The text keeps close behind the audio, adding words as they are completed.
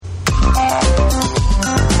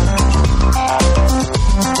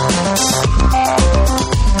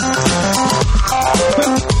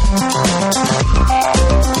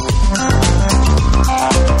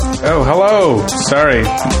sorry.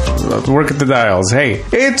 Work at the dials. Hey,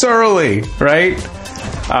 it's early, right?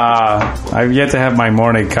 I've yet to have my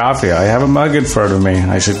morning coffee. I have a mug in front of me.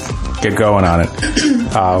 I should get going on it.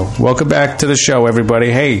 Welcome back to the show,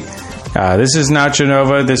 everybody. Hey, this is Nacho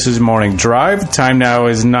Nova. This is Morning Drive. Time now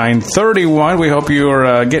is 9:31. We hope you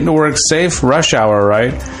are getting to work safe. Rush hour,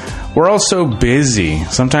 right? We're all so busy.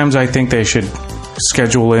 Sometimes I think they should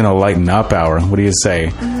schedule in a lighten up hour. What do you say?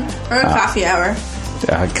 Mm-hmm. Or a coffee hour.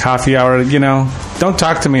 Coffee hour, don't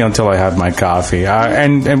talk to me until I have my coffee.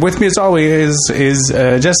 And with me as always is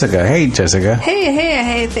Jessica. Hey, Jessica.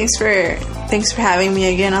 Hey. Thanks for having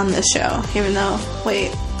me again on this show. Even though, wait,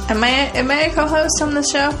 am I a co-host on this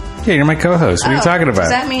show? Yeah, you're my co-host. What are you talking about? Does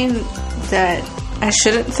that mean that I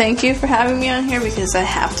shouldn't thank you for having me on here because I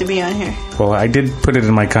have to be on here? Well, I did put it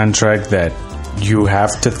in my contract that you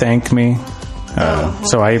have to thank me.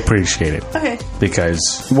 So I appreciate it. Okay.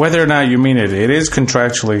 Because whether or not you mean it, it is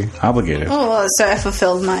contractually obligated. Oh, well, so I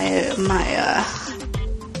fulfilled my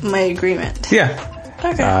agreement. Yeah.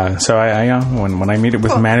 Okay. So I when I meet it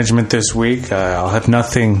with management this week, I'll have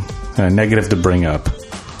nothing negative to bring up.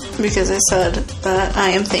 Because I said that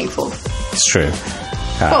I am thankful. It's true.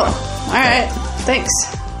 Cool. All right. Thanks.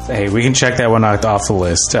 Hey, we can check that one off the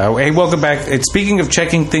list. Hey, welcome back. And speaking of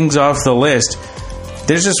checking things off the list,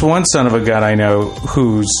 there's just one son of a gun I know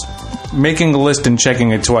who's making a list and checking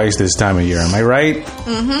it twice this time of year. Am I right?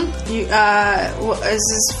 Mm-hmm. What is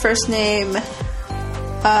his first name?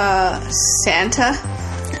 Santa?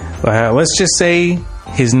 Let's just say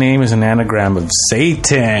his name is an anagram of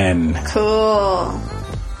Satan. Cool.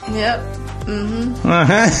 Yep. Mm-hmm.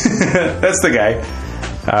 That's the guy.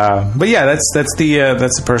 But yeah, that's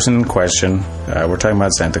the person in question. We're talking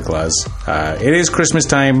about Santa Claus. It is Christmas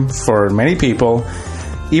time for many people,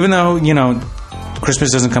 even though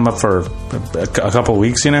Christmas doesn't come up for a couple of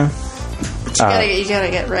weeks. You gotta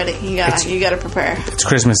get ready. You gotta prepare. It's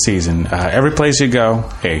Christmas season. Every place you go,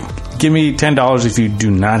 hey, give me $10 if you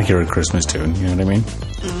do not hear a Christmas tune. You know what I mean?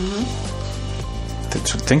 Mm-hmm.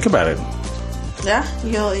 Think about it. Yeah,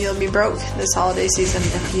 you'll be broke this holiday season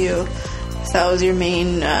if that was your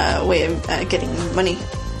main way of getting money.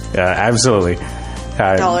 Yeah, absolutely.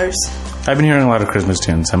 Dollars. I've been hearing a lot of Christmas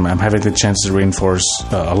tunes. I'm having the chance to reinforce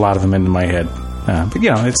a lot of them into my head. But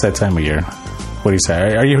it's that time of year. What do you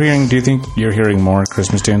say? Are you hearing? Do you think you're hearing more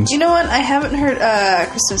Christmas tunes? You know what? I haven't heard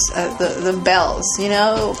Christmas the bells. You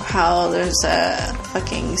know how there's a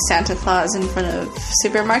fucking Santa Claus in front of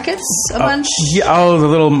supermarkets a bunch. Yeah. Oh, the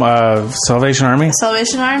little Salvation Army.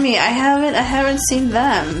 Salvation Army. I haven't seen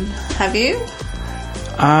them. Have you?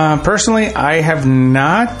 Personally, I have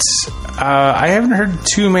not. I haven't heard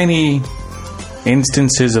too many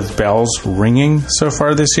instances of bells ringing so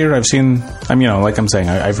far this year. I've seen, like I'm saying,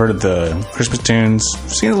 I've heard of the Christmas tunes,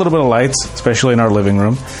 seen a little bit of lights, especially in our living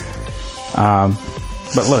room.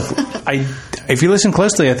 But look, if you listen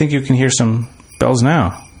closely, I think you can hear some bells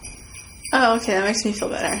now. Oh, okay, that makes me feel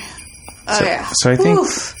better. Oh, yeah. So I think...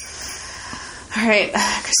 Oof. All right,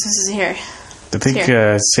 Christmas is here. I think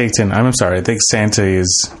Satan... I'm sorry, I think Santa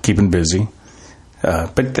is keeping busy.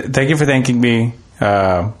 But thank you for thanking me.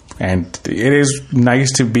 And it is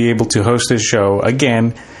nice to be able to host this show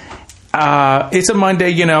again. It's a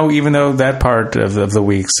Monday, even though that part of the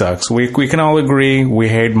week sucks. We can all agree we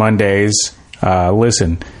hate Mondays.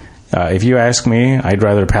 Listen, if you ask me, I'd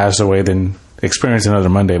rather pass away than experience another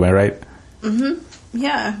Monday. Am I right? Mm-hmm.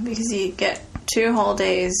 Yeah, because you get 2 whole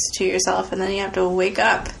days to yourself, and then you have to wake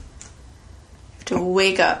up.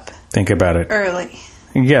 Think about it. Early.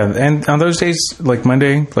 Yeah, and on those days, like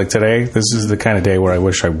Monday, like today, this is the kind of day where I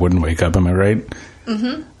wish I wouldn't wake up. Am I right?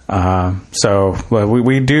 Mm-hmm. So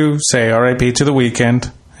we do say R.I.P. to the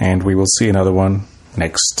weekend, and we will see another one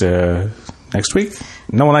next week.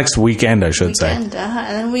 No, next weekend, I should say. And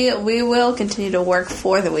then we will continue to work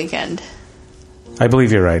for the weekend. I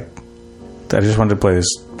believe you're right. I just wanted to play this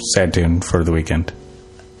sad tune for the weekend.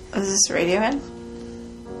 Is this Radiohead?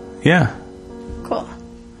 Yeah. Cool.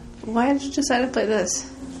 Why did you decide to play this?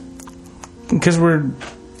 Because we're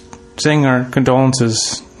saying our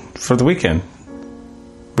condolences for the weekend.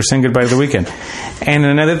 We're saying goodbye to the weekend. And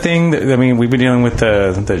another thing, we've been dealing with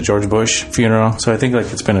the George Bush funeral, so I think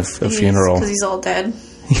it's been a funeral. Because he's all dead.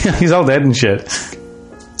 Yeah, he's all dead and shit.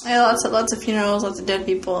 Yeah, lots of funerals, lots of dead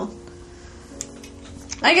people.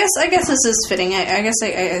 I guess this is fitting. I guess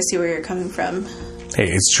I see where you're coming from. Hey,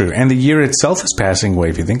 it's true. And the year itself is passing away,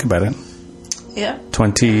 if you think about it. Yeah.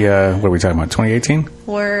 What are we talking about? 2018?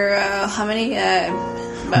 We're, how many?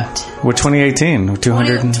 About... We're 2018.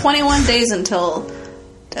 21 days until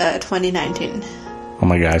 2019. Oh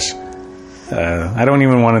my gosh. I don't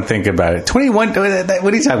even want to think about it. 21. What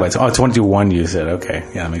are you talking about? Oh, 21. You said okay.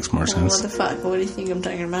 Yeah, that makes more sense. What the fuck? What do you think I'm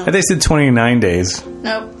talking about? They said 29 days.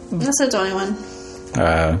 Nope, I said 21.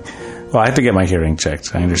 Well, I have to get my hearing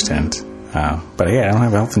checked. I understand. But yeah, I don't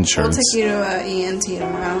have health insurance. We'll take you to ENT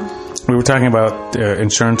tomorrow. We were talking about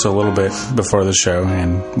insurance a little bit before the show,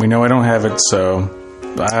 and we know I don't have it, so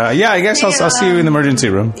yeah, I guess I'll see you in the emergency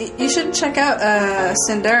room. You should check out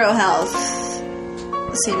Sendero Health.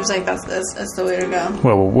 Seems like that's the way to go.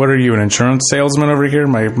 Well, what are you, an insurance salesman over here?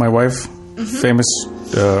 My wife, famous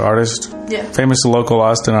artist, famous local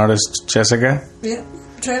Austin artist, Jessica. Yeah,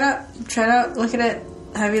 try it out. Look at it.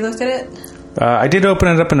 Have you looked at it? I did open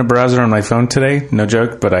it up in a browser on my phone today, no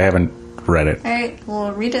joke, but I haven't read it. All right,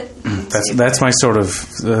 well, read it. That's my sort of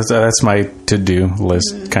that's my to-do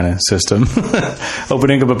list kind of system.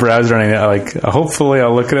 Opening up a browser and hopefully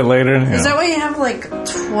I'll look at it later. Is that why you have like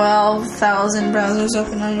 12,000 browsers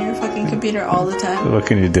open on your fucking computer all the time? What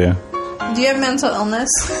can you do? Do you have mental illness?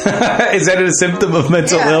 Is that a symptom of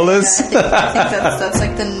mental illness? I think that's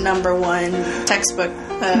like the number one textbook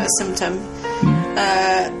symptom.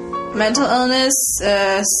 Mental illness,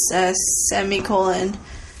 semicolon,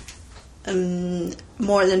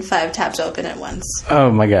 more than 5 tabs open at once. Oh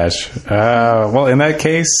my gosh. Well, in that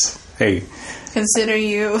case, hey. Consider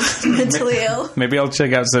you mentally ill. Maybe I'll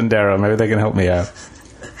check out Sendero. Maybe they can help me out.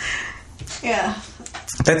 Yeah.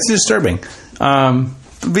 That's disturbing.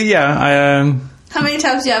 But yeah, how many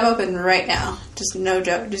tabs do you have open right now? Just no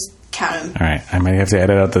joke. Just count them. All right. I might have to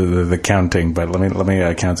edit out the counting, but let me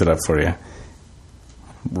count it up for you.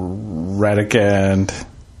 Radicant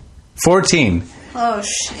 14. Oh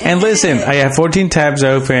shit! And listen, I have 14 tabs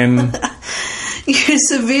open. You're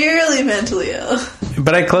severely mentally ill.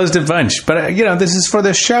 But I closed a bunch. But this is for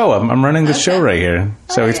the show. I'm running the show right here,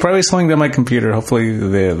 so it's probably slowing down my computer. Hopefully,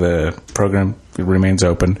 the program remains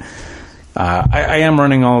open. I am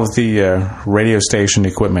running all of the radio station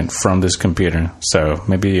equipment from this computer, so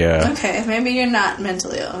maybe. Okay, maybe you're not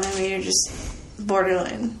mentally ill. Maybe you're just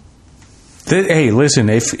borderline. Hey, listen,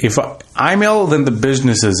 if I'm ill, then the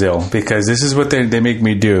business is ill, because this is what they make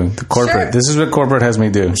me do. The corporate. Sure. This is what corporate has me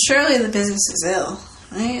do. Surely the business is ill,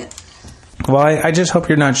 right? Well, I just hope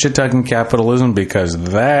you're not shit-talking capitalism, because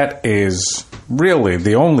that is really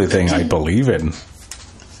the only thing I believe in.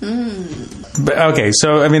 But, okay,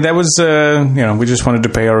 so, I mean, that was, we just wanted to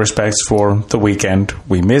pay our respects for the weekend.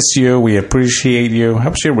 We miss you. We appreciate you. How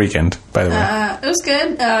was your weekend, by the way? It was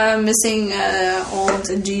good. Missing old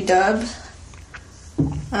G-Dub.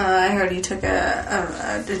 I heard he took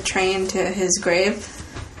a train to his grave.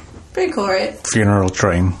 Pretty cool, right? Funeral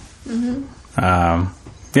train. Mm-hmm.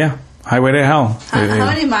 Yeah, highway to hell. How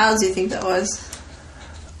many miles do you think that was?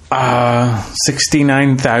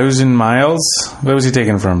 69,000 miles. What was he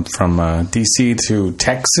taking from D.C. to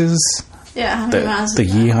Texas? Yeah, how many miles? The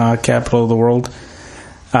yeehaw capital of the world.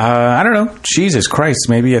 I don't know. Jesus Christ,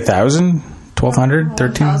 maybe 1,000, 1,200,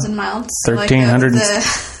 1,300 miles. 1,300.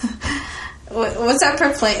 What's that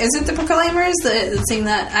proclaim? Is it the Proclaimers? The thing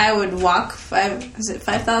that I would walk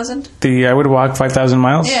 5,000? The I would walk 5,000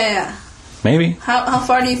 miles? Yeah. Maybe. How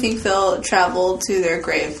far do you think they'll travel to their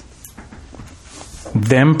grave?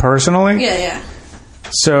 Them personally? Yeah.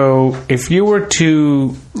 So if you were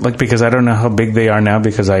to, because I don't know how big they are now,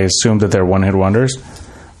 because I assume that they're one-hit wonders.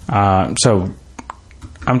 So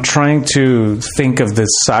I'm trying to think of the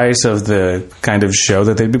size of the kind of show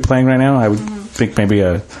that they'd be playing right now. I would think maybe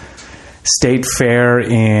a state fair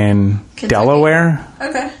in Kentucky. Delaware.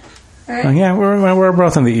 Okay. All right. Yeah, we're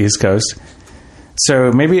both on the East Coast.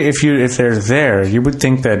 So maybe if they're there, you would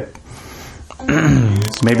think that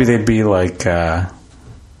maybe they'd be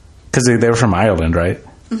because they were from Ireland, right?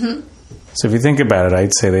 Mm-hmm. So if you think about it,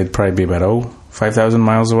 I'd say they'd probably be about 5,000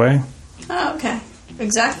 miles away. Oh, okay.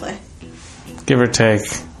 Exactly. Give or take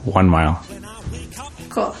 1 mile.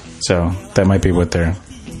 Cool. So that might be what they're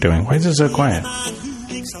doing. Why is it so quiet?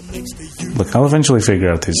 Look, I'll eventually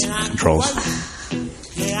figure out these controls.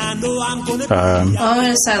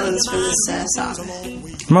 Moment of silence for this song.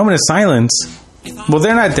 Moment of silence? Well,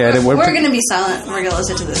 they're not dead. We're going to be silent. We're going to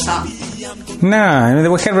listen to this song. Nah, I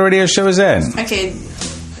mean, what kind of radio show is that? Okay,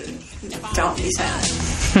 don't be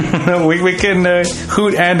silent. we can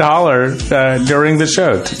hoot and holler during the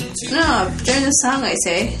show. No, during the song, I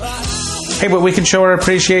say. Hey, but we can show our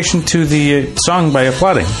appreciation to the song by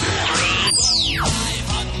applauding.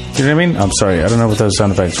 You know what I mean? I'm sorry. I don't know what those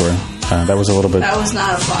sound effects were. That was a little bit... That was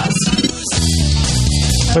not applause.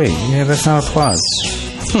 Wait, yeah, that's not applause.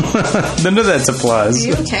 No, that's applause. Are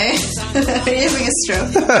you okay? Are you having a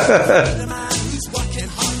stroke?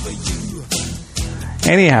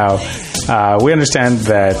 Anyhow, we understand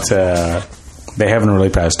that they haven't really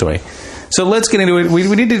passed away. So let's get into it. We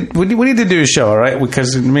need to do a show, all right?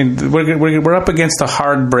 Because I mean, we're up against a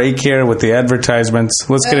hard break here with the advertisements.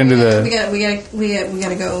 Let's get into the. We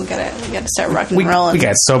gotta go. We gotta start rocking and rolling. We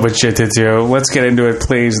got so much shit to do. Let's get into it,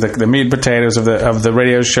 please. The meat and potatoes of the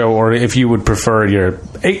radio show, or if you would prefer your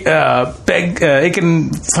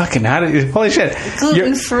bacon. Fucking holy shit!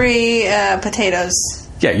 Gluten-free potatoes.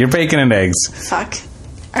 Yeah, your bacon and eggs. Fuck.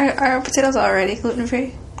 Are potatoes already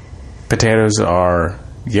gluten-free? Potatoes are,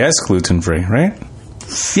 yes, gluten-free, right?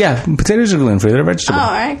 Yeah, potatoes are gluten-free. They're a vegetable. Oh,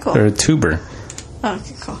 all right, cool. They're a tuber. Oh,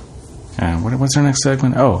 okay, cool. What's our next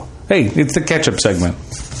segment? Oh, hey, it's the ketchup segment.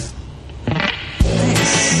 Nice.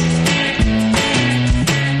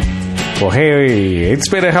 Well, hey, it's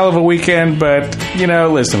been a hell of a weekend, but,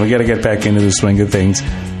 listen, we got to get back into the swing of things.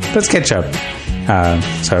 Let's catch up.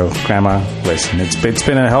 So, Grandma, listen, it's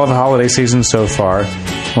been a hell of a holiday season so far.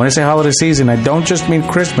 When I say holiday season, I don't just mean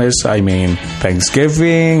Christmas. I mean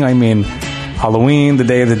Thanksgiving. I mean Halloween, the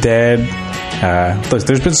Day of the Dead. Look,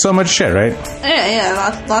 there's been so much shit, right?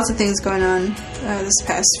 Yeah, lots of things going on this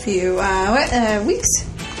past few weeks,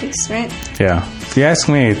 right? Yeah. If you ask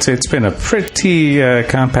me, it's been a pretty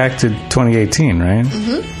compacted 2018, right?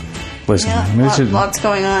 Mm-hmm. Listen, yeah, lots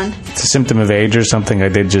going on. It's a symptom of age or something. I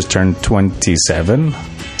did just turn 27.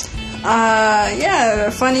 Yeah,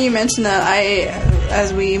 funny you mentioned that.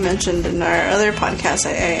 As we mentioned in our other podcast,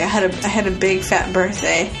 I had a big fat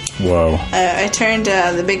birthday. Whoa. I turned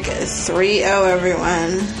the big 3-0,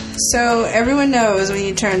 everyone. So everyone knows when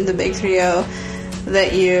you turn the big 3-0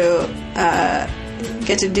 that you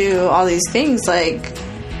get to do all these things like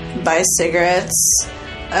buy cigarettes,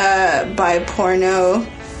 buy porno,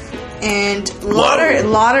 and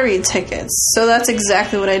lottery tickets. So that's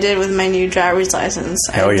exactly what I did with my new driver's license.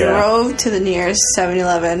 Hell yeah. I drove to the nearest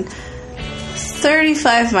 7-Eleven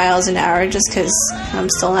 35 miles an hour just because I'm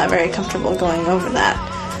still not very comfortable going over that.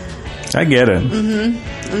 I get it.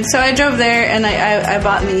 Mm-hmm. And so I drove there and I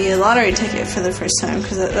bought me a lottery ticket for the first time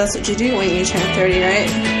because that's what you do when you turn 30, right?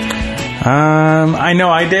 I know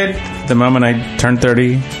I did the moment I turned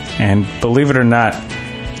 30, and believe it or not,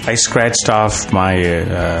 I scratched off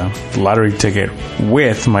my lottery ticket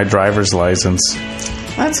with my driver's license.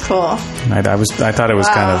 That's cool. I thought it was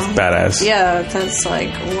kind of badass. Yeah, that's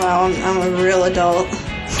like, wow, I'm a real adult.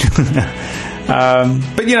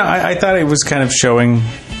 But I thought it was kind of showing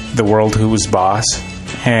the world who was boss,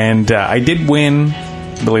 and I did win,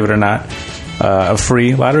 believe it or not, a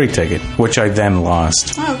free lottery ticket, which I then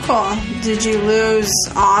lost. Oh, cool. Did you lose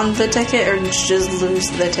on the ticket, or did you just lose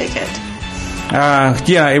the ticket?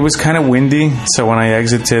 Yeah, it was kind of windy, so when I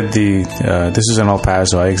exited this is in El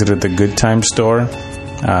Paso, I exited the Good Time store.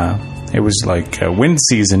 It was like wind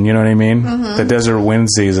season, you know what I mean? Mm-hmm. The desert wind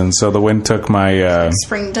season, so the wind took my...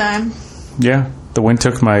 springtime? Yeah, the wind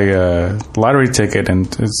took my lottery ticket and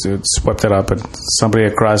it swept it up, and somebody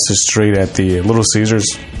across the street at the Little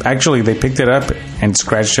Caesars, actually, they picked it up and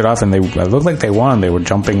scratched it off, and it looked like they won. They were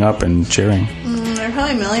jumping up and cheering. They're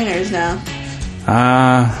probably millionaires now.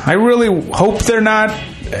 I really hope they're not,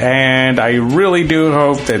 and I really do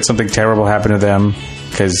hope that something terrible happened to them,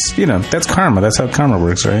 because, that's karma. That's how karma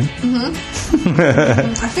works, right? Mm-hmm.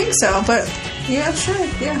 I think so, but yeah, sure.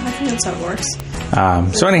 Yeah, I think that's how it works.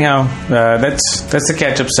 So anyhow, that's the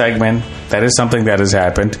catch-up segment. That is something that has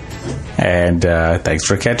happened, and thanks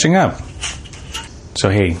for catching up. So,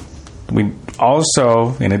 hey, we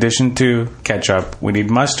also, in addition to ketchup, we need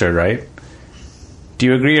mustard, right? Do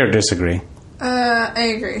you agree or disagree? I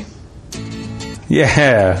agree.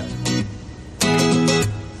 Yeah.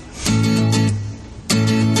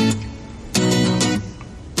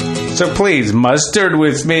 So please, mustard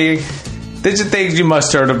with me. These are things you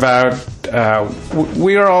must heard about.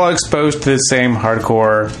 We are all exposed to the same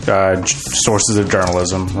hardcore sources of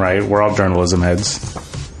journalism, right? We're all journalism heads.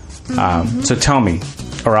 So tell me,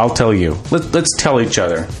 or I'll tell you. Let's tell each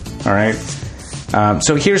other, all right?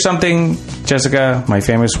 So here's something, Jessica, my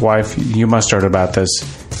famous wife, you must have heard about this.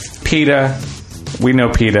 PETA, we know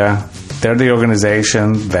PETA. They're the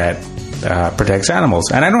organization that protects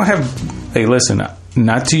animals. And I don't have, hey, listen,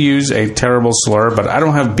 not to use a terrible slur, but I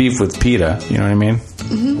don't have beef with PETA. You know what I mean?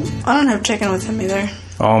 Mm-hmm. I don't have chicken with him either.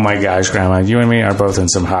 Oh my gosh, Grandma, you and me are both in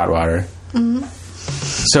some hot water. Mm-hmm.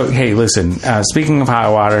 So, hey, listen, speaking of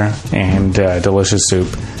hot water and delicious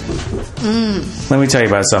soup, let me tell you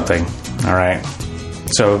about something, all right?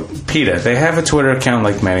 So, PETA, they have a Twitter account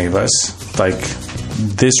like many of us, like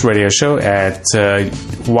this radio show at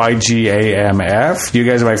YGAMF. You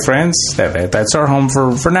guys are my friends. That's our home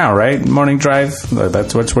for now, right? Morning Drive.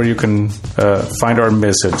 That's where you can find our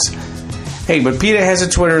missives. Hey, but PETA has a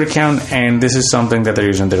Twitter account, and this is something that they're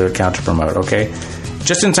using their account to promote, okay?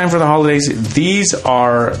 just in time for the holidays, these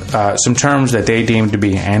are some terms that they deem to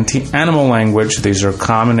be anti-animal language. These are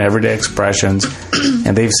common everyday expressions,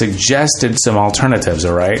 and they've suggested some alternatives,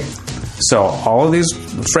 all right? So all of these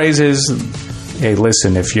phrases, hey,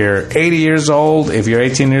 listen, if you're 80 years old, if you're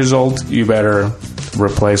 18 years old, you better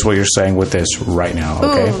replace what you're saying with this right now,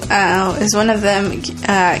 okay? Ooh, is one of them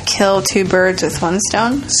kill two birds with one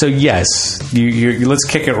stone? So yes, you let's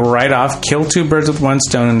kick it right off. Kill two birds with one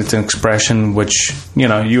stone, and it's an expression which, you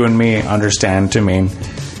know, you and me understand to mean,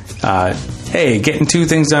 hey, getting two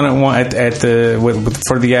things done at one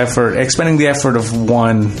for the effort, expending the effort of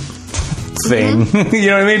one thing. You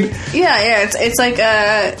know what I mean? Yeah. It's like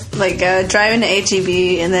driving to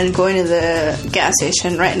HEB and then going to the gas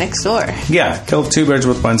station right next door. Yeah, kill two birds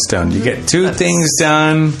with one stone. You get two things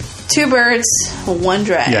done. Two birds, one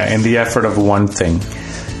drive. Yeah, in the effort of one thing.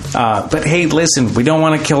 But hey, listen, we don't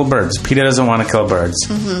want to kill birds. PETA doesn't want to kill birds.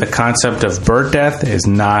 The concept of bird death is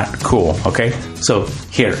not cool, okay? So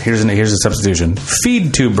here's a substitution.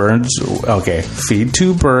 Feed two birds. Okay, feed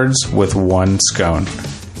two birds with one scone.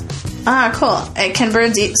 Ah, cool. Can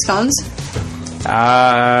birds eat scones?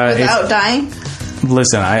 Without dying?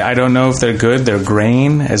 Listen, I don't know if they're good. They're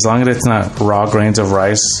grain. As long as it's not raw grains of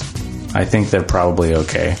rice, I think they're probably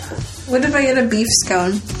okay. What if I get a beef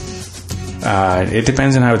scone? It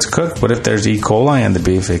depends on how it's cooked. What if there's E. coli in the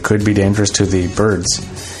beef? It could be dangerous to the birds.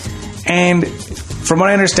 And from what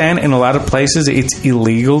I understand, in a lot of places, it's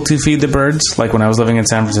illegal to feed the birds. Like when I was living in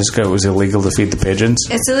San Francisco, it was illegal to feed the pigeons.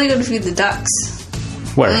 It's illegal to feed the ducks.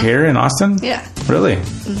 Where, here in Austin? Yeah. Really?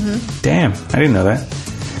 Damn, I didn't know that.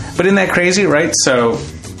 But isn't that crazy, right? So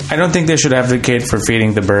I don't think they should advocate for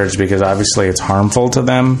feeding the birds because obviously it's harmful to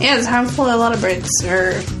them. Yeah, it's harmful to a lot of birds.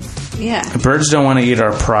 Birds don't want to eat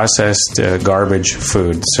our processed garbage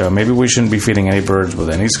food, so maybe we shouldn't be feeding any birds with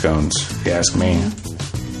any scones, if you ask me.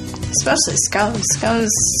 Especially scones.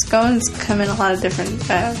 Scones come in a lot of different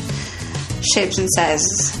shapes and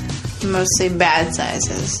sizes. Mostly bad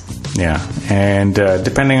sizes. Yeah, and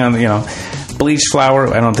depending on, bleached flour,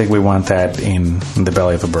 I don't think we want that in the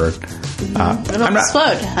belly of a bird. It'll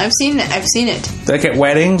explode. I've seen it. Like at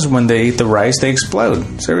weddings, when they eat the rice, they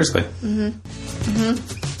explode. Seriously.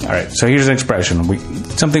 All right, so here's an expression.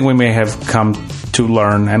 Something we may have come to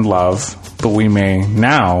learn and love, but we may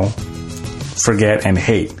now forget and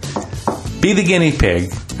hate. Be the guinea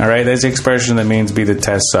pig. All right, that's the expression that means be the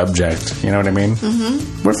test subject. You know what I mean?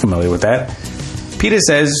 We're familiar with that. PETA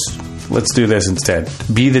says, let's do this instead.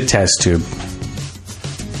 Be the test tube.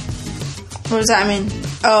 What does that mean?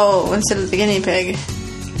 Oh, instead of the guinea pig.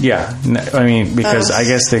 Yeah, I mean, because I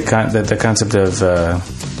guess the concept of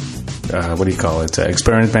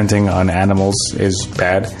experimenting on animals is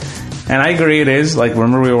bad, and I agree it is. Like,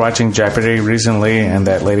 remember we were watching Jeopardy recently, and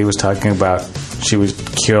that lady was talking about she would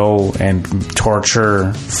kill and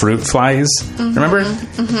torture fruit flies. Remember?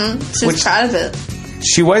 She was proud of it.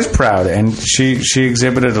 She was proud, and she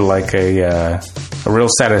exhibited a real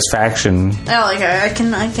satisfaction. Oh, like I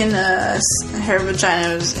can. Her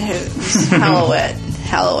vagina was hella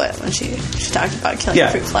wet when she talked about killing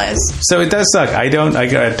fruit flies. So it does suck. I don't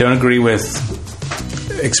agree with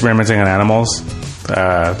experimenting on animals,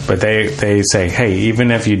 but they say, hey, even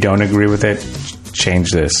if you don't agree with it, change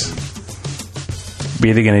this.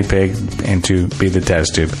 Be the guinea pig into be the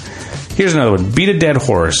test tube. Here's another one. Beat a dead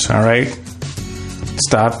horse. All right.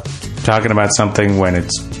 Stop talking about something when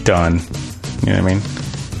it's done. You know what I mean?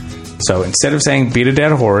 So instead of saying beat a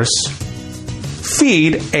dead horse,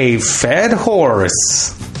 feed a fed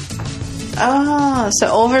horse. Oh, so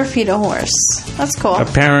overfeed a horse. That's cool.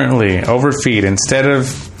 Apparently, overfeed. Instead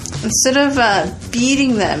of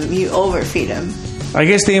beating them, you overfeed them. I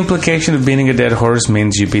guess the implication of beating a dead horse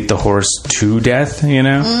means you beat the horse to death, you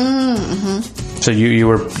know? So you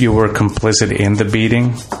were complicit in the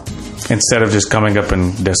beating instead of just coming up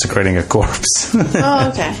and desecrating a corpse. Oh,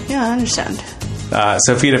 okay. Yeah, I understand.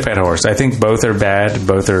 So feed a fed horse. I think both are bad.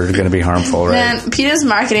 Both are going to be harmful, right? Man, PETA's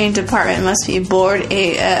marketing department must be bored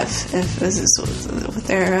AF if this is what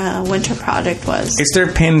their winter project was. It's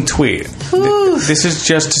their pinned tweet. This is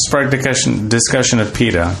just to spark discussion of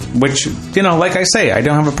PETA, which, like I say, I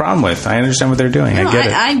don't have a problem with. I understand what they're doing. I get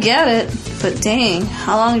it. I get it, but dang,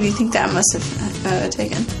 how long do you think that must have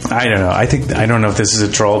taken? I don't know. I don't know if this is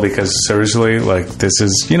a troll because seriously, this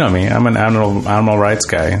is, me. I'm an animal rights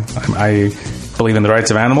guy. I believe in the rights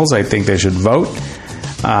of animals. I think they should vote,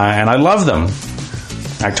 and I love them.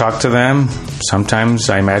 I talk to them. Sometimes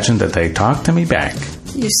I imagine that they talk to me back.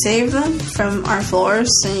 You save them from our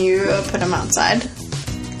floors and you put them outside.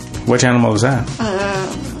 Which animal was that?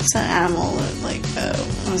 It's an animal like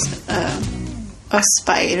a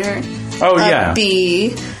spider. Oh, yeah. A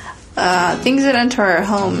bee. things that enter our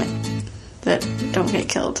home that don't get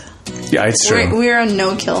killed. Yeah, it's true. We're a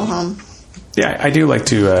no-kill home. Yeah, I do like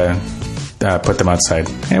to put them outside.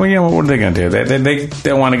 And what are they going to do? They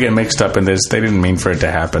don't want to get mixed up in this. They didn't mean for it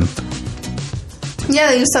to happen.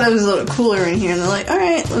 Yeah, they just thought it was a little cooler in here, and they're like, all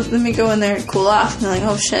right, let me go in there and cool off. And they're like,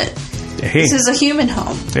 oh, shit. Hey, this is a human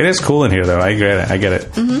home. It is cool in here, though. I get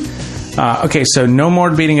it. Mm-hmm. Okay, so no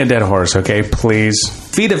more beating a dead horse, okay? Please.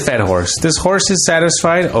 Feed a fed horse. This horse is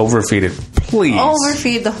satisfied. Overfeed it. Please.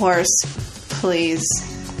 Overfeed the horse. Please.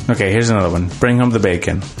 Okay, here's another one. Bring home the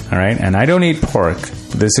bacon. All right? And I don't eat pork.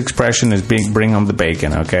 This expression is bring home the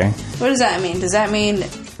bacon, okay? What does that mean? Does that mean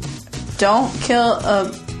don't kill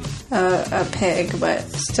a pig, but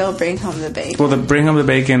still bring home the bacon? Well, the bring home the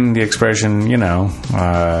bacon, the expression,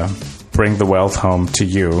 bring the wealth home to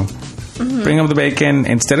you. Mm-hmm. Bring home the bacon.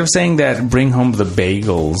 Instead of saying that, bring home the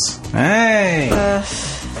bagels. Hey!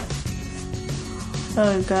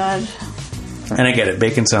 Oh, God. And I get it.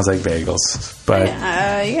 Bacon sounds like bagels. But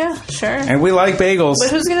yeah, sure. And we like bagels.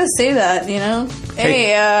 But who's going to say that,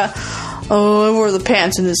 Hey, I wore the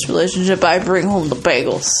pants in this relationship. I bring home the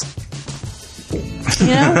bagels.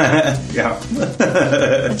 Yeah.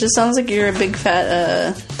 It just sounds like you're a big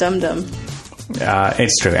fat dum-dum.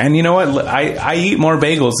 It's true. And you know what? I eat more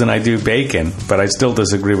bagels than I do bacon, but I still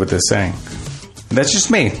disagree with this saying. That's just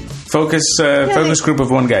me. Focus group of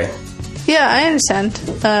one guy. Yeah, I understand.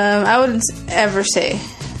 I wouldn't ever say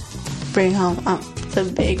bring home the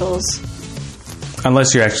bagels.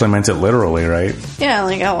 Unless you actually meant it literally, right? Yeah,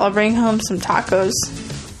 like I'll bring home some tacos.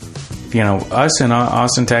 Us in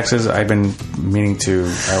Austin, Texas, I've been wanting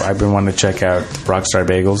to check out Rockstar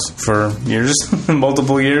Bagels for years,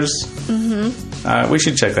 multiple years. Mm-hmm. We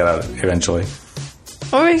should check that out eventually.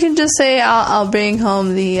 Or we can just say I'll bring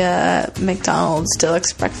home the McDonald's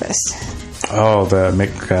deluxe breakfast. Oh, the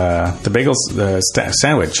bagels, the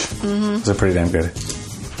sandwich. Mm-hmm. Those are pretty damn good.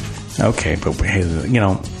 Okay, but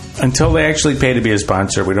until they actually pay to be a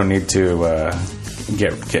sponsor, we don't need to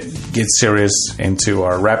get serious into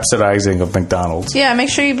our rhapsodizing of McDonald's. Yeah, make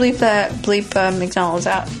sure you bleep McDonald's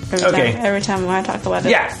out every time I talk about it.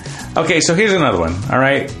 Yeah. Okay, so here's another one. All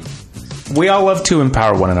right, we all love to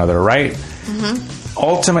empower one another, right? Mm-hmm.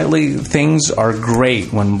 Ultimately, things are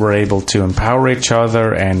great when we're able to empower each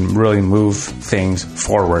other and really move things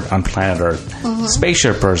forward on planet Earth. Mm-hmm.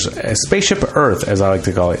 Spaceship Earth, as I like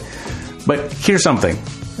to call it. But here's something.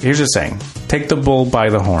 Here's a saying. Take the bull by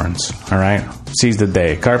the horns, all right? Seize the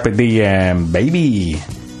day. Carpe diem, baby.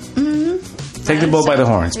 Mm-hmm. Take the bull by the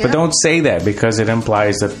horns. Yeah. But don't say that because it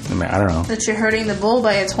implies that, I don't know. That you're hurting the bull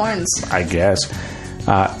by its horns. I guess.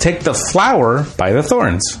 Take the flower by the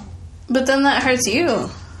thorns. But then that hurts you.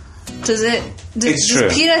 Does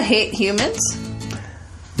PETA hate humans?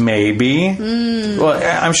 Maybe.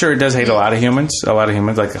 Well, I'm sure it does hate a lot of humans. A lot of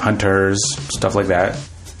humans, like hunters, stuff like that.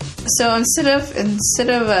 So instead of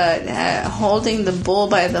holding the bull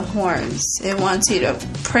by the horns, it wants you to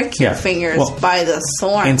prick your fingers by the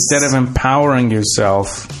thorns. Instead of empowering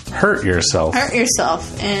yourself, hurt yourself. Hurt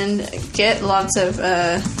yourself and get lots of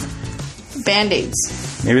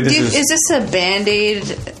Band-Aids. Maybe is this a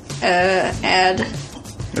Band-Aid ad?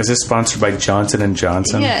 Is this sponsored by Johnson &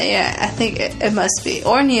 Johnson? Yeah, I think it must be.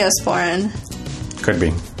 Or Neosporin. Could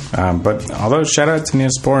be. But although, shout out to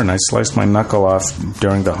Neosporin, I sliced my knuckle off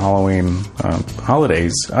during the Halloween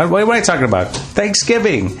holidays. What am I talking about?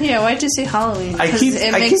 Thanksgiving. Yeah, why'd you say Halloween? Because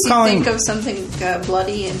it makes you think of something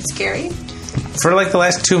bloody and scary? For like the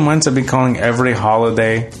last 2 months, I've been calling every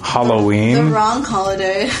holiday Halloween. The wrong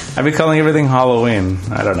holiday. I've been calling everything Halloween.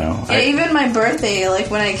 I don't know. Yeah, even my birthday, like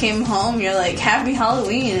when I came home, you're like, Happy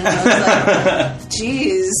Halloween. And I was like,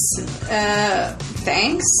 geez,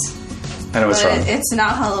 thanks. I know what's wrong. It's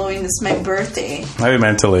not Halloween, it's my birthday. I have a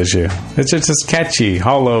mental issue. It's just catchy.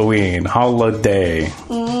 Halloween, holiday.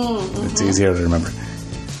 Mm-hmm. It's easier to remember.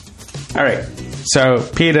 All right. So,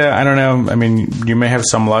 PETA, I don't know. I mean, you may have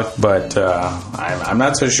some luck, but I'm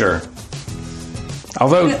not so sure.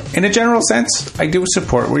 Although, in a general sense, I do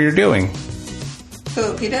support what you're doing.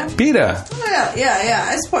 Who, PETA? PETA. Oh, yeah.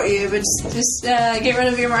 I support you, but just get rid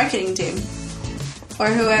of your marketing team. Or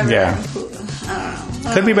whoever. Yeah. I don't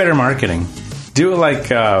know. Could be better marketing. Do it like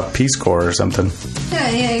Peace Corps or something.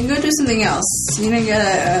 Yeah, go do something else. You don't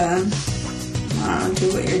gotta,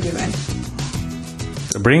 do what you're doing.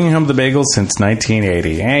 Bringing home the bagels since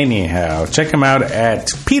 1980. Anyhow, check them out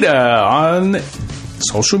at PETA on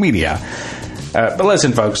social media. But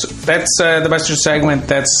listen, folks, that's the Buster segment.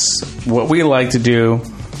 That's what we like to do.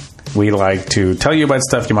 We like to tell you about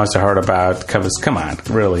stuff you must have heard about. Come on,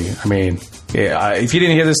 really. I mean, if you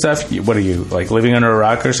didn't hear this stuff, what are you, like living under a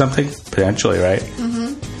rock or something? Potentially, right?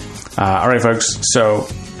 Mm-hmm. All right, folks. So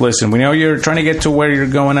listen, we know you're trying to get to where you're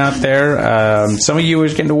going out there. Some of you are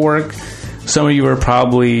getting to work. Some of you are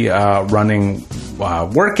probably running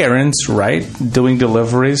work errands, right? Doing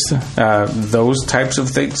deliveries, those types of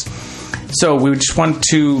things. So we just want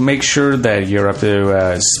to make sure that you're up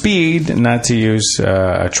to speed, not to use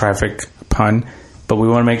a traffic pun, but we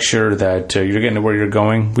want to make sure that you're getting to where you're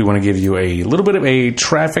going. We want to give you a little bit of a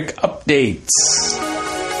traffic update.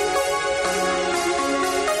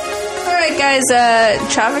 All right, guys,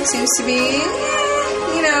 traffic seems to be,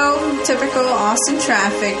 typical Austin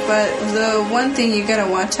traffic, but the one thing you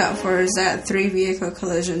gotta watch out for is that 3-vehicle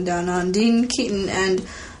collision down on Dean Keaton and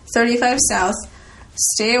 35 South.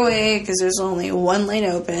 Stay away because there's only one lane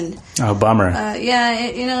open. Oh, bummer.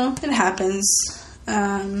 It happens.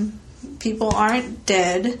 People aren't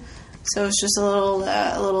dead, so it's just a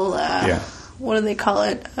little, what do they call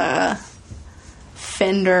it?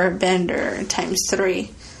 Fender bender times 3.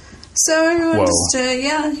 So everyone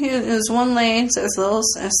it was one lane, so it's a little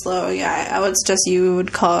slow. Yeah, I would suggest you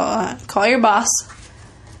would call your boss,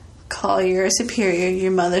 call your superior,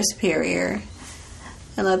 your mother superior,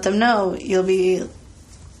 and let them know you'll be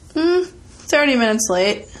 30 minutes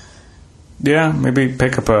late. Yeah, maybe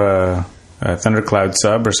pick up a Thundercloud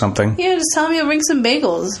sub or something. Yeah, just tell them you'll bring some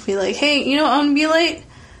bagels. Be like, hey, I'm going to be late,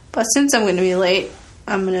 but since I'm going to be late,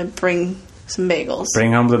 I'm going to bring some bagels.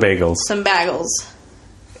 Bring home the bagels. Some bagels.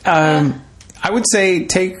 I would say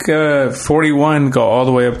take 41, go all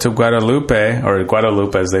the way up to Guadalupe, or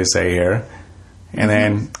Guadalupe as they say here, and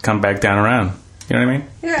then come back down around. You know what I mean?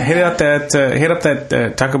 Yeah. Hit up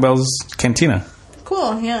that Taco Bell's cantina.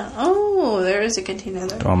 Cool. Yeah. Oh, there is a cantina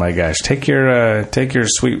there. Oh my gosh! Take your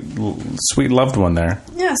sweet loved one there.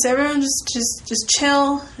 Yeah. So everyone just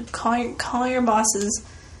chill. Call your bosses.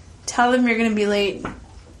 Tell them you're going to be late,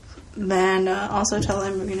 and also tell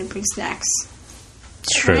them you're going to bring snacks.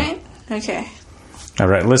 It's true. Right? Okay. All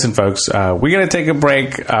right, listen, folks. We got to take a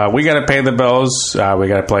break. We got to pay the bills. We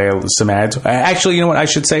got to play some ads. Actually, you know what I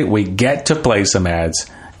should say? We get to play some ads,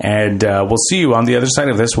 and we'll see you on the other side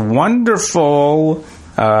of this wonderful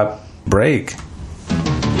break.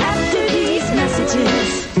 After these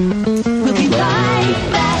messages, we'll be right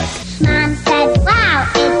back. Mom said, "Wow,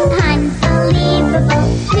 it's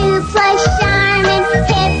unbelievable. 2 plus Charmin,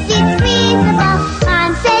 hip, it's reasonable."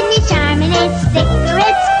 Mom said, "Me Charmin, it's thicker,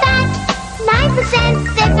 it's fat, 9%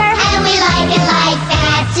 thicker, and we like it like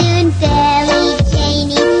that." Soon Billy,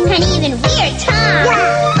 Janie, and even weird Tom.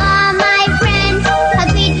 All my friends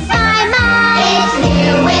agreed to buy mine. It's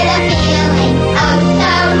new with a feeling of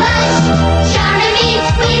so much. Charmin means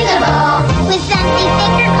squeezable with something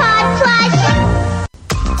thicker called plush.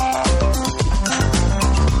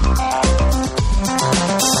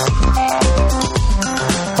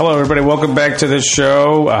 Hello, everybody. Welcome back to the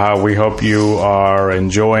show. We hope you are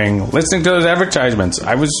enjoying listening to those advertisements.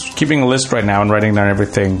 I was keeping a list right now and writing down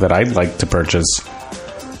everything that I'd like to purchase.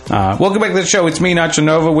 Welcome back to the show. It's me, Nacho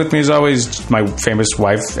Nova. With me, as always, my famous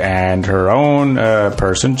wife and her own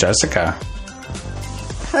person, Jessica.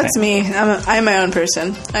 That's me. I'm my own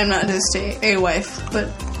person. I'm not just a wife, but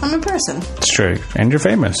I'm a person. It's true. And you're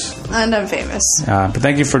famous. And I'm famous. But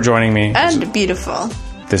thank you for joining me. And beautiful.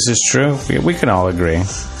 This is true. We can all agree.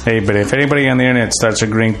 Hey, but if anybody on the internet starts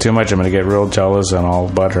agreeing too much, I'm going to get real jealous and all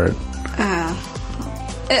butthurt.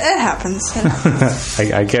 It happens.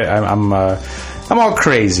 I'm all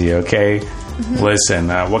crazy, okay? Mm-hmm. Listen,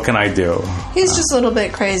 what can I do? He's just a little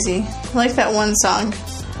bit crazy. I like that one song.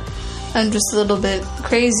 I'm just a little bit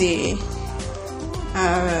crazy.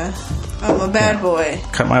 I'm a bad boy.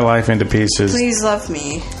 Cut my life into pieces. Please love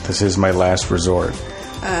me. This is my last resort.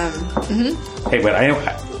 Hey, but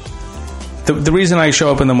the reason I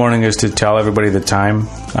show up in the morning is to tell everybody the time.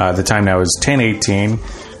 The time now is 10:18.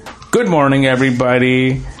 Good morning,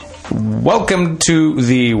 everybody. Welcome to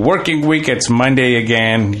the working week. It's Monday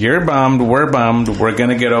again. You're bummed. We're bummed. We're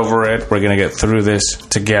going to get over it. We're going to get through this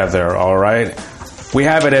together, all right? We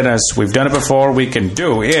have it in us. We've done it before. We can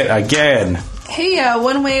do it again. Hey,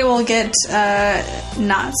 one way we'll get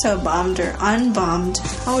not so bummed or unbummed.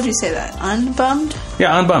 How would you say that? Unbummed?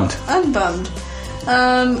 Yeah, unbummed. Unbummed.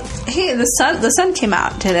 Hey, the sun came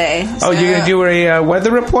out today. So. Oh, you're going to do a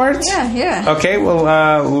weather report? Yeah. Okay,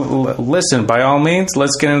 well, listen, by all means,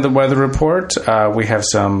 let's get into the weather report. We have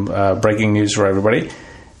some breaking news for everybody.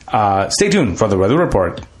 Stay tuned for the weather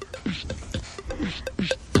report.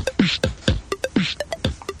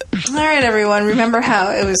 All right, everyone. Remember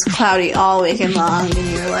how it was cloudy all weekend long, and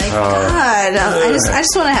you were like, God, I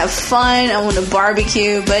just want to have fun. I want to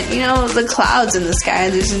barbecue, but the clouds in the sky.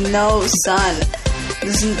 There's no sun.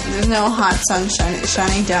 There's no hot sun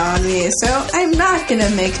shining down on me. So I'm not gonna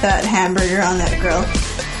make that hamburger on that grill.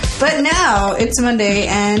 But now it's Monday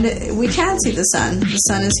and we can see the sun. The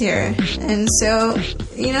sun is here. And so,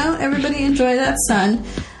 everybody enjoy that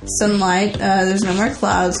sunlight. There's no more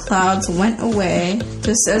clouds. Clouds went away,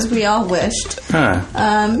 just as we all wished. Huh.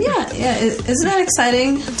 Isn't that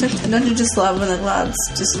exciting? Don't you just love when the clouds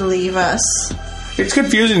just leave us? It's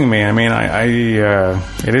confusing to me. I mean,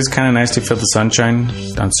 it is kind of nice to feel the sunshine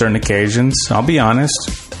on certain occasions. I'll be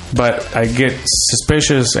honest. But I get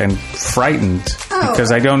suspicious and frightened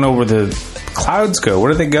because I don't know where the clouds go.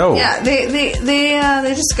 Where do they go? Yeah,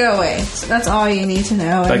 they just go away. So that's all you need to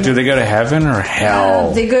know. Like, do they go to heaven or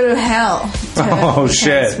hell? They go to hell. Oh,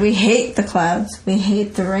 shit. We hate the clouds. We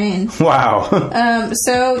hate the rain. Wow.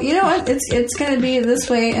 So, you know what? It's going to be this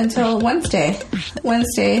way until Wednesday.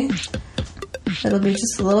 It'll be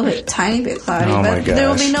just a little bit, tiny bit cloudy, but there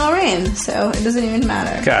will be no rain, so it doesn't even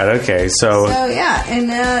matter. God, okay, so yeah,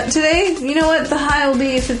 and today, you know what? The high will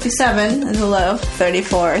be 57 and the low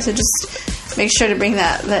 34. So just make sure to bring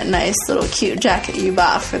that nice little cute jacket you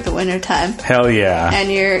bought for the winter time. Hell yeah! And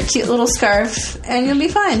your cute little scarf, and you'll be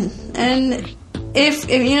fine. And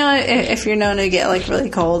if you're known to get like really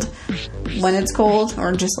cold when it's cold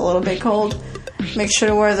or just a little bit cold, make sure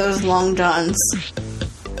to wear those long johns.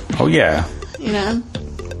 Oh yeah.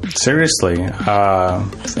 Seriously.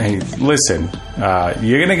 Hey, listen.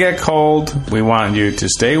 You're going to get cold. We want you to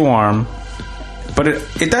stay warm. But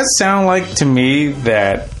it does sound like to me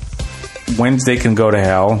that Wednesday can go to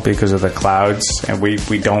hell because of the clouds, and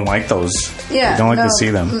we don't like those. Yeah. We don't like to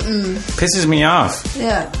see them. Pisses me off.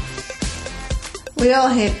 Yeah. We all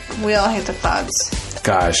hate the clouds.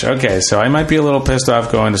 Gosh. Okay, so I might be a little pissed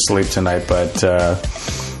off going to sleep tonight, but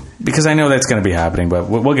because I know that's going to be happening, but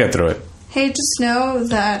we'll get through it. Hey, just know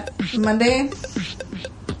that today,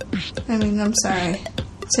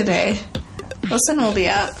 the sun will be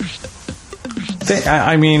out.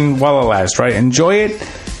 I mean, while it lasts, right? Enjoy it.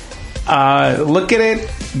 Look at it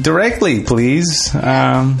directly, please.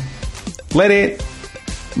 Let it,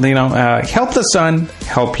 help the sun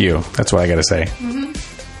help you. That's what I got to say.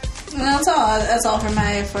 Mm-hmm. And that's all. That's all for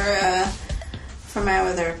my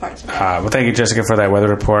weather report today. Well, thank you, Jessica, for that weather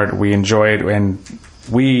report. We enjoy it, and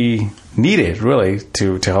we need it, really,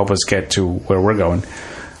 to help us get to where we're going.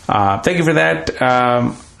 Thank you for that.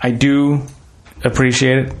 I do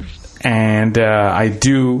appreciate it, and I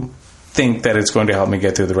do think that it's going to help me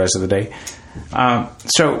get through the rest of the day.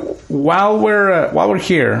 So while we're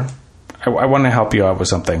here, I want to help you out with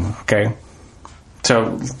something, okay?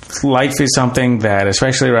 So life is something that,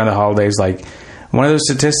 especially around the holidays, like one of those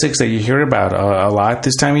statistics that you hear about a lot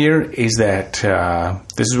this time of year is that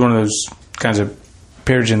this is one of those kinds of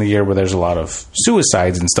periods in the year where there's a lot of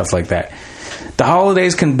suicides and stuff like that. The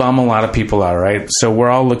holidays can bum a lot of people out, right? So we're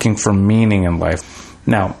all looking for meaning in life.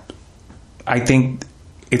 Now, I think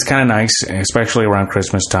it's kind of nice, especially around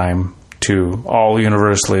Christmas time, to all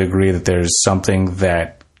universally agree that there's something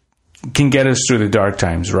that can get us through the dark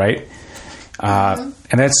times, right? And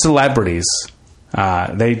that's celebrities.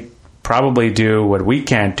 They probably do what we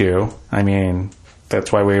can't do. I mean,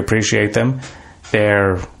 that's why we appreciate them.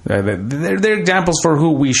 They're examples for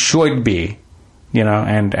who we should be,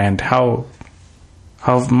 and how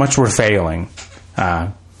much we're failing.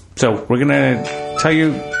 So we're gonna tell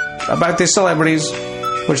you about these celebrities.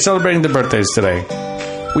 We're celebrating their birthdays today.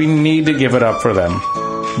 We need to give it up for them.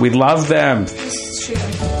 We love them. This is true.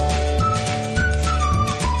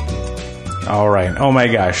 All right. Oh my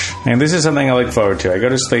gosh. And this is something I look forward to. I go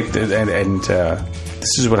to sleep and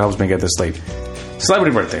this is what helps me get to sleep.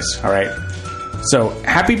 Celebrity birthdays. All right. So,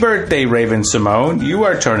 happy birthday, Raven Simone. You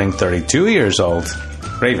are turning 32 years old.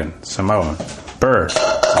 Raven Simone. Burr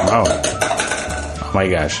Simone. Oh my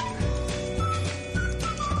gosh.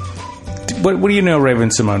 What do you know Raven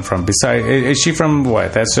Simone from? Besides, is she from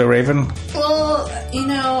what? That's a Raven? Well,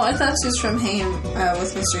 I thought she was from Hanging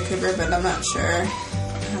with Mr. Cooper, but I'm not sure.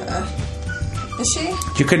 Is she?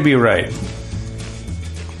 You could be right.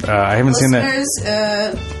 I haven't seen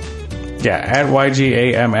that. Yeah, at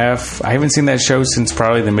YGAMF. I haven't seen that show since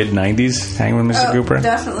probably the mid-90s, Hanging with Mr. Cooper.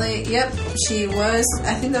 Definitely. Yep. She was.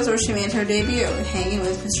 I think that's where she made her debut, Hanging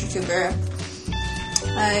with Mr. Cooper.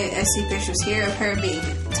 I see pictures here of her being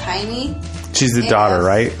tiny. She's the daughter,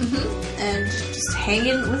 right? Mm-hmm. And just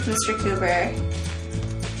hanging with Mr. Cooper.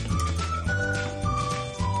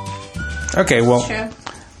 Okay, well,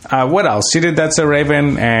 what else? She did That's a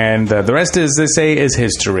Raven, and the rest, as they say, is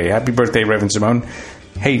history. Happy birthday, Raven Simone.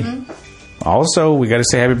 Hey, also, we got to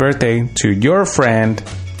say happy birthday to your friend,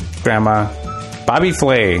 Grandma Bobby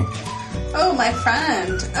Flay. Oh, my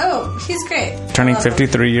friend. Oh, he's great. Turning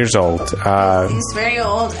 53 years old. He's very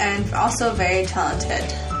old and also very talented.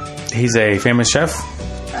 He's a famous chef?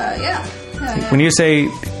 Yeah. When you say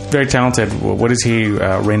very talented. What is he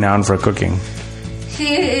renowned for cooking?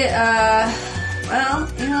 He, well,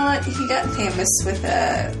 you know what? He got famous with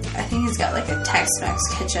I think he's got like a Tex-Mex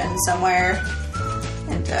kitchen somewhere.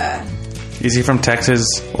 And, Is he from Texas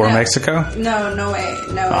or no. Mexico? No way.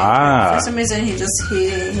 Ah. For some reason, he's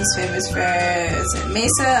famous for, is it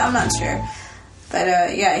Mesa? I'm not sure.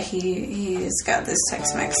 But, yeah, he's got this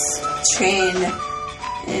Tex-Mex chain.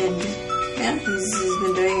 And, yeah, he's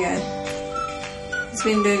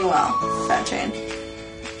been doing well with that chain.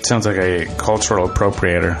 Sounds like a cultural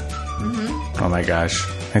appropriator. Oh my gosh.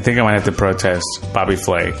 I think I might have to protest Bobby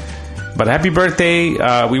Flay. But happy birthday.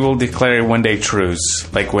 We will declare a one-day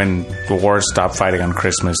truce, like when the wars stop fighting on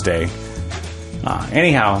Christmas Day.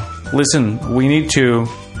 Anyhow, listen, we need to,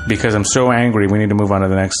 because I'm so angry, we need to move on to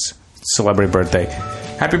the next celebrity birthday.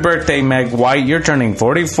 Happy birthday, Meg White. You're turning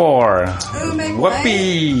 44. Ooh, Meg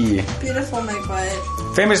Whoopee. White. Beautiful Meg White.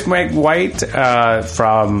 Famous Meg White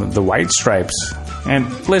from the White Stripes.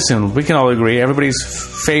 And listen, we can all agree, everybody's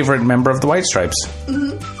favorite member of the White Stripes.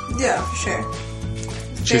 Mm-hmm. Yeah, for sure.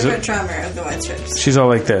 Favorite drummer of the White Stripes. She's all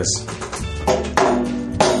like this.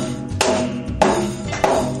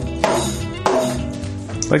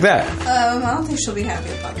 Like that. I don't think she'll be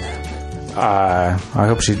happy about that. I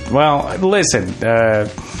hope she... Well, listen,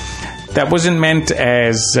 that wasn't meant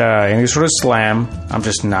as any sort of slam. I'm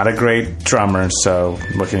just not a great drummer, so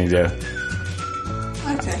what can you do?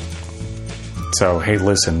 Okay. So, hey,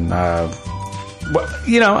 listen, I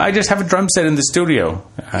just have a drum set in the studio.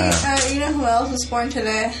 You know who else was born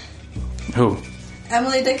today? Who?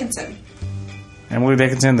 Emily Dickinson. Emily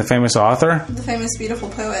Dickinson, the famous author? The famous, beautiful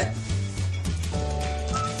poet.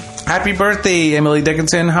 Happy birthday, Emily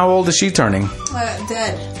Dickinson. How old is she turning?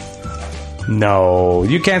 Dead. No,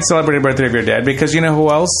 you can't celebrate a birthday if you're dead, because you know who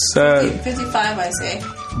else? 55, I say.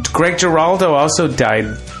 Greg Giraldo also died,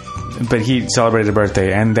 but he celebrated a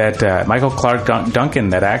birthday. And that Michael Clark Duncan,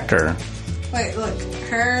 that actor. Wait, look.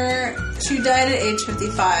 She died at age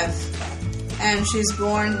 55, and she was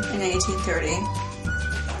born in 1830.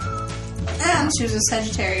 And she was a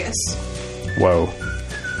Sagittarius. Whoa.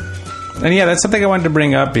 And yeah, that's something I wanted to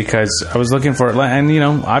bring up because I was looking for, and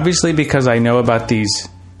obviously because I know about these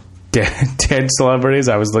dead celebrities,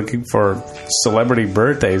 I was looking for celebrity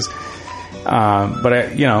birthdays. But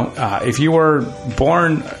if you were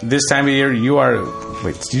born this time of year, you are.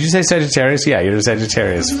 Wait, did you say Sagittarius? Yeah, you're a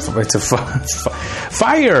Sagittarius. It's a fire.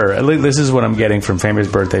 This is what I'm getting from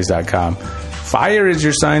famousbirthdays.com. Fire is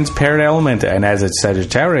your sign's paired element, and as a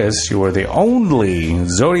Sagittarius, you are the only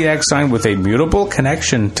zodiac sign with a mutable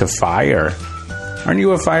connection to fire. Aren't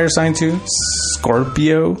you a fire sign too?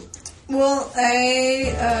 Scorpio? Well,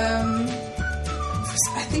 I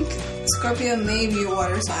think Scorpio may be a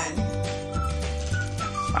water sign.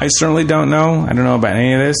 I certainly don't know. I don't know about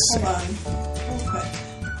any of this. Hold on. Real quick.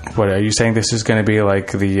 What, are you saying this is going to be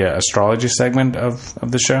like the astrology segment of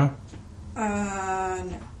the show? No.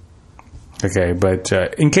 Okay, but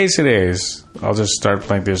in case it is, I'll just start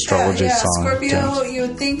playing the astrology song. Scorpio, James. you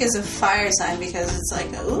would think is a fire sign because it's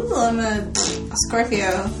like, ooh, I'm a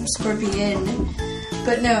Scorpio, or Scorpion.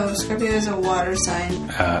 But no, Scorpio is a water sign.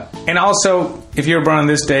 And also, if you're born on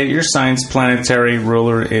this day, your sign's planetary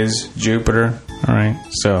ruler is Jupiter. All right,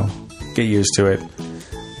 so get used to it.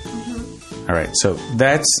 Mm-hmm. All right, so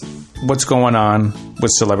that's what's going on with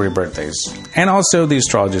celebrity birthdays, and also the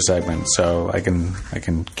astrology segment. So I can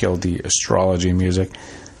kill the astrology music.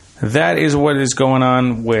 That is what is going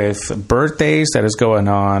on with birthdays. That is going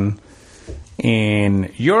on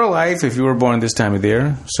in your life if you were born this time of the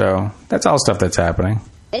year. So that's all stuff that's happening.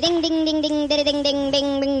 Ding ding ding ding ding ding ding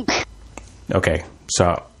ding ding. Okay,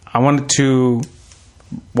 so I wanted to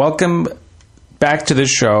welcome back to the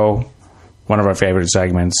show one of our favorite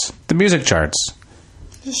segments, the music charts.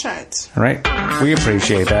 The charts. All right, we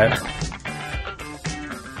appreciate that.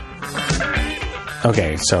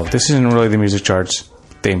 Okay, so this isn't really the music charts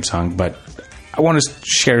theme song, but I want to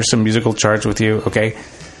share some musical charts with you, okay?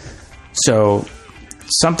 So,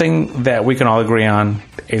 something that we can all agree on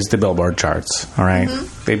is the Billboard charts, all right?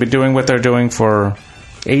 Mm-hmm. They've been doing what they're doing for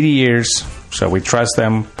 80 years, so we trust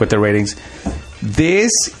them with their ratings.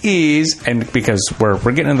 This is, and because we're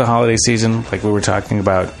getting into the holiday season, like we were talking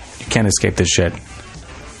about, you can't escape this shit.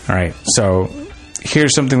 All right, so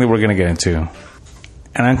here's something that we're going to get into.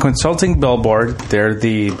 And I'm consulting Billboard. They're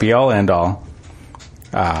the be-all, end-all.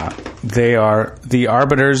 They are the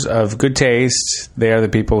arbiters of good taste. They are the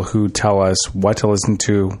people who tell us what to listen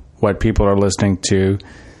to, what people are listening to.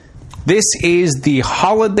 This is the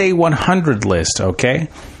Holiday 100 list, okay?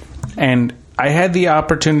 And I had the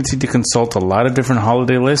opportunity to consult a lot of different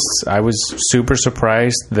holiday lists. I was super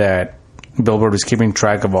surprised that Billboard was keeping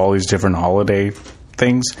track of all these different holiday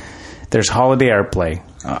things. There's holiday airplay.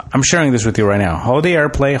 I'm sharing this with you right now. Holiday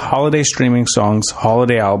airplay, holiday streaming songs,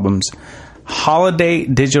 holiday albums, holiday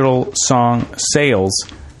digital song sales,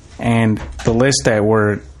 and the list that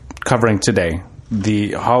we're covering today,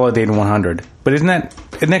 the Holiday 100. But isn't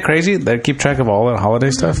that crazy that I keep track of all that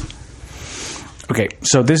holiday stuff? Okay,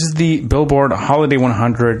 so this is the Billboard Holiday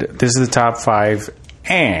 100. This is the top 5.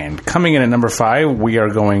 And coming in at number 5, we are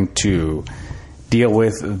going to deal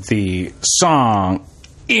with the song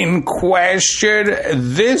in question.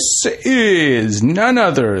 This is none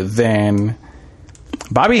other than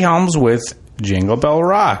Bobby Helms with Jingle Bell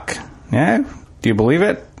Rock. Yeah? Do you believe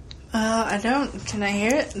it? I don't. Can I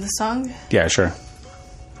hear it? The song? Yeah, sure.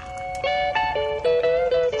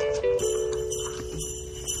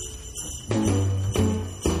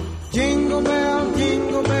 Jingle bell,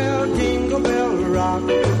 jingle bell, jingle bell rock.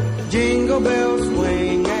 Jingle bells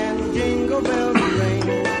swing and jingle bells ring.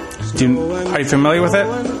 Are you familiar with it?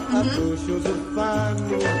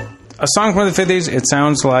 A song from the 50s, it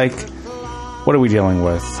sounds like... What are we dealing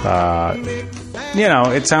with?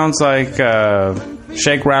 It sounds like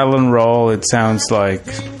Shake, Rattle, and Roll. It sounds like,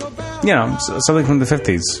 something from the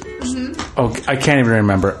 50s. Mm-hmm. Oh, I can't even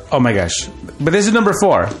remember. Oh, my gosh. But this is number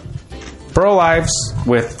 4. Burl Ives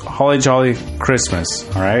with Holly Jolly Christmas,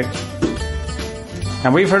 all right?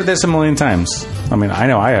 And we've heard this a million times. I mean, I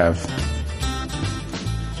know I have.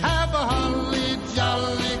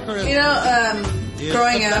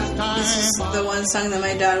 Growing up, this was the one song that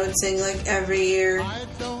my dad would sing like every year,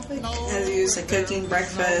 like as he was like cooking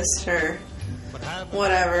breakfast or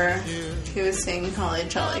whatever. He would sing "Holly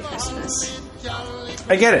Jolly Christmas."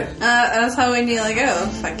 I get it. That's how we knew, like, oh,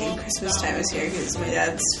 fucking Christmas time is here because my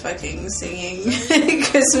dad's fucking singing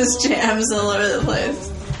Christmas jams all over the place.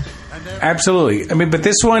 Absolutely. I mean, but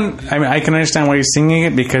this one, I can understand why you're singing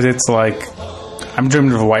it because it's like I'm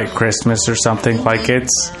dreaming of a white Christmas or something. Like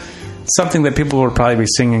it's something that people would probably be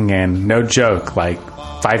singing in, no joke, like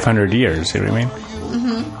 500 years, you know what I mean?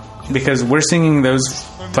 Mm-hmm. Because we're singing those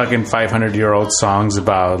fucking 500-year-old songs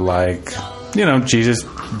about, like, Jesus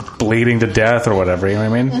bleeding to death or whatever, you know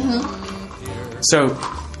what I mean? Mm-hmm. So,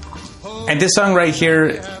 and this song right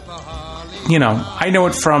here, I know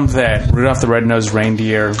it from that Rudolph the Red-Nosed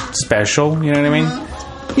Reindeer special, you know what I mean?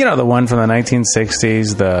 Mm-hmm. The one from the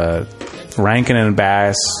 1960s, the Rankin and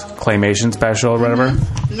Bass claymation special or whatever.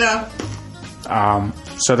 Mm-hmm. Yeah.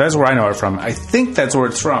 So that's where I know it from. I think that's where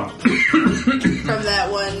it's from. From that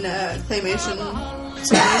one claymation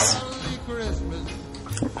series?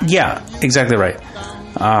 Yeah, exactly right.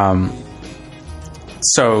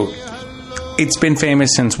 So it's been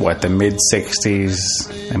famous since what, the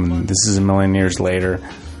mid-60s? I mean, this is a million years later.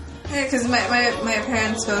 Yeah, because my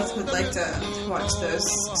parents both would like to watch those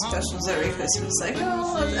specials every Christmas. Like,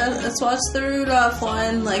 let's watch the Rudolph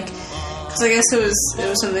one. Like, because I guess it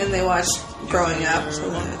was something they watched growing up. So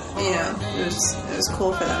that, it was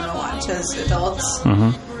cool for them to watch as adults.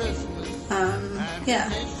 Mm-hmm.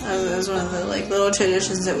 It was one of the little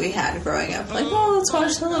traditions that we had growing up. Like, let's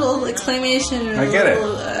watch the little claymation. I get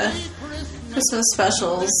little, Christmas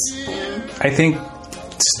specials. I think.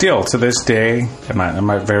 Still, to this day, I'm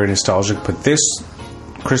not very nostalgic, but this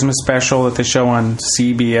Christmas special that they show on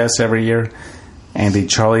CBS every year and the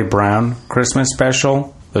Charlie Brown Christmas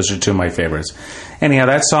special, those are two of my favorites. Anyhow,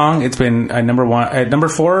 that song, it's been number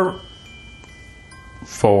 4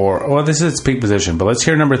 well, this is its peak position, but let's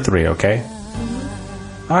hear number 3, okay?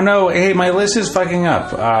 Oh no, hey, my list is fucking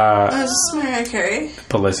up. This is Mariah Carey.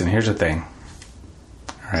 But listen, here's the thing.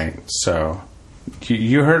 Alright, so...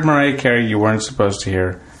 You heard Mariah Carey. You weren't supposed to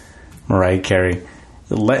hear Mariah Carey.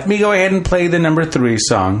 Let me go ahead and play the number 3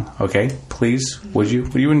 song, okay? Please, would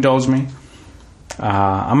you indulge me?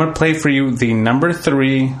 I'm going to play for you the number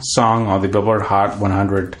 3 song on the Billboard Hot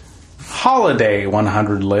 100 Holiday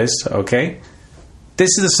 100 list, okay? This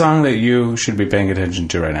is the song that you should be paying attention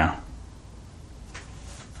to right now.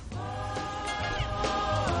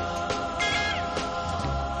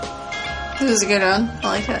 This is a good one. I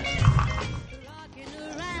like it.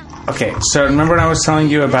 Okay, so remember when I was telling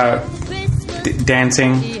you about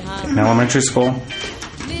dancing in elementary school?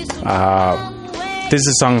 This is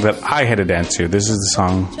a song that I had to dance to. This is the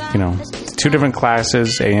song, 2 different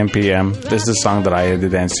classes, AM, PM. This is the song that I had to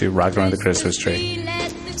dance to, Rockin' Around the Christmas Tree.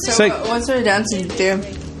 So what sort of dancing did you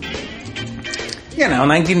do?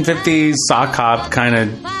 1950s sock hop kind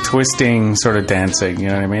of twisting sort of dancing, you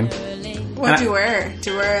know what I mean? What did you wear? Did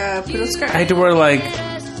you wear a poodle skirt? I had to wear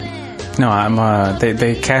no,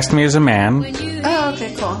 they cast me as a man. Oh,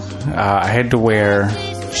 okay, cool. I had to wear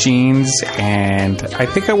jeans, and I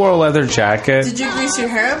think I wore a leather jacket. Did you grease your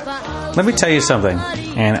hair up? Let me tell you something,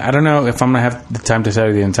 and I don't know if I'm going to have the time to tell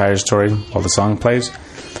you the entire story while the song plays.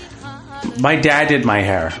 My dad did my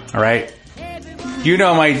hair, all right? You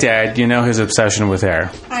know my dad. You know his obsession with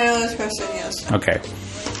hair. I know this person, yes. Okay.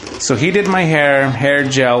 So he did my hair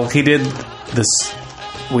gel. He did this.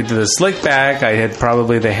 We did the slick back. I had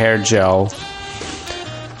probably the hair gel.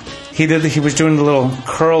 He was doing the little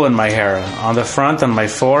curl in my hair on the front, on my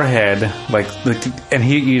forehead, and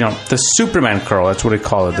he, the Superman curl. That's what he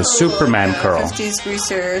called it, the Superman curl. 50s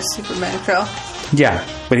greaser Superman curl. Yeah,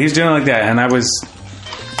 but he's doing it like that, and I was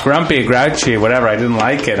grumpy, grouchy, whatever. I didn't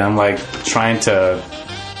like it. I'm like trying to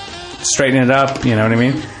straighten it up. You know what I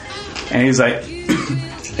mean? And he's like,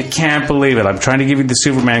 I can't believe it. I'm trying to give you the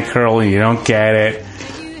Superman curl, and you don't get it.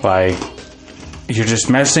 Like, you're just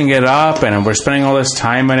messing it up, and we're spending all this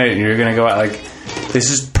time in it, and you're going to go out like,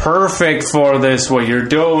 this is perfect for this, what you're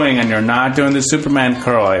doing, and you're not doing the Superman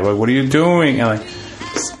curl. Like, what are you doing? And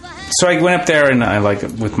so I went up there, and I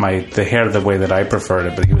with the hair the way that I preferred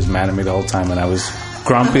it, but he was mad at me the whole time, and I was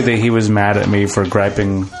grumpy that he was mad at me for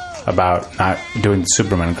griping about not doing the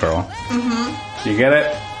Superman curl. Mm-hmm. You get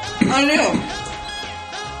it? I know.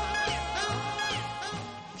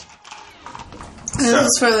 This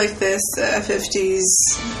is for this 50s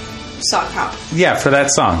sock hop. Yeah, for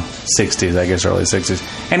that song. 60s, I guess, early 60s.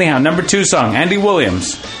 Anyhow, number 2 song, Andy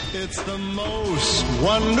Williams. It's the most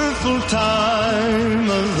wonderful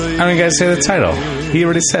time of the year. I don't even gotta say the title. He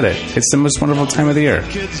already said it. It's the most wonderful time of the year.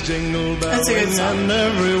 That's a good song. And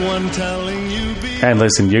everyone telling you And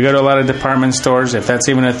listen, you go to a lot of department stores, if that's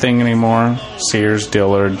even a thing anymore. Sears,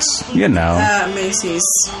 Dillard's, Macy's.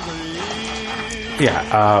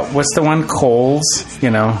 Yeah, what's the one? Kohl's,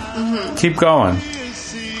 Mm-hmm. Keep going.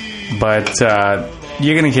 But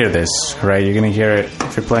you're going to hear this, right? You're going to hear it.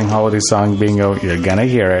 If you're playing holiday song bingo, you're going to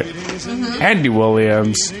hear it. Mm-hmm. Andy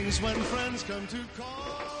Williams.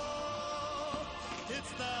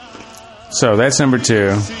 So that's number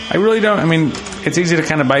 2. I really don't, it's easy to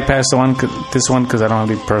kind of bypass this one because I don't have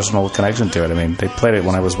any personal connection to it. They played it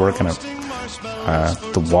when I was working at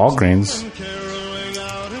the Walgreens.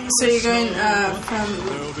 So you're going how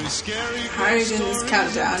are you doing this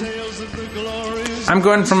countdown? I'm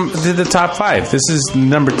going to the top 5. This is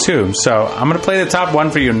number 2. So I'm going to play the top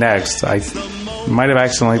 1 for you next. I might have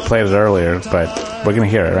accidentally played it earlier, but we're going to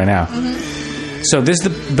hear it right now. Mm-hmm. So this is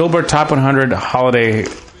the Billboard Top 100 Holiday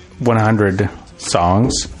 100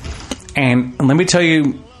 songs. And let me tell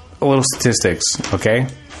you a little statistics, okay?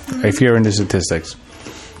 Mm-hmm. If you're into statistics.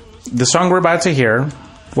 The song we're about to hear...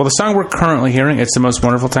 Well, the song we're currently hearing, It's the Most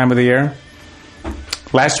Wonderful Time of the Year.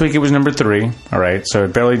 Last week it was number 3. All right, so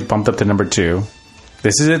it barely bumped up to number 2.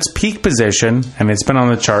 This is its peak position, and it's been on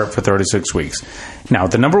the chart for 36 weeks. Now,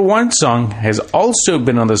 the number 1 song has also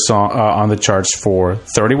been on the charts for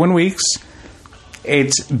 31 weeks.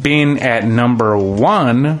 It's been at number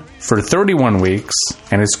 1 for 31 weeks,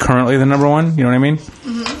 and it's currently the number 1. You know what I mean?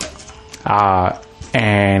 Mm-hmm.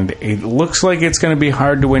 And it looks like it's going to be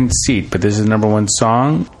hard to win seat, but this is the number 1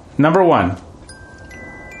 song. Number 1.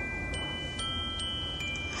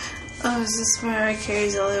 Oh, is this Mariah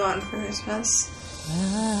Carey's All I Want for Christmas?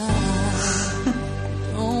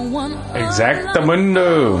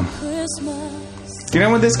 Exactamundo. Do you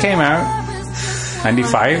know when this came out?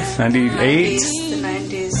 95? 98? The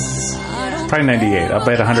 90s. Yeah. Probably 98. I'll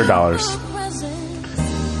bet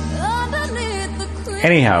 $100.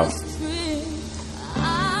 Anyhow.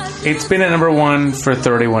 It's been at number 1 for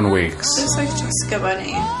 31 weeks. Looks like Jessica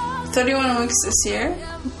Bunny. 31 weeks this year?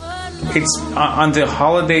 It's on the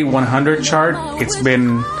Holiday 100 chart. It's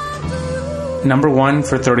been number 1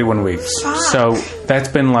 for 31 weeks. Fuck. So that's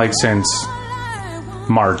been since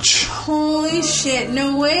March. Holy shit,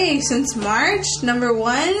 no way. Since March? Number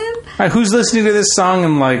 1? Who's listening to this song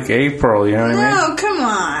in April? You know what I mean? No, come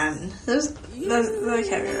on. That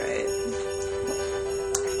can't be right.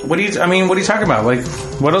 What are you talking about?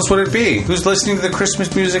 What else would it be? Who's listening to the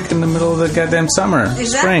Christmas music in the middle of the goddamn summer?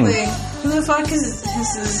 Exactly. Spring? Who the fuck is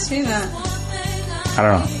that? I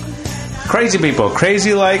don't know. Crazy people.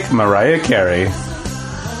 Crazy like Mariah Carey.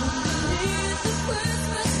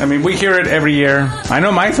 We hear it every year. I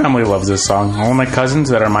know my family loves this song. All my cousins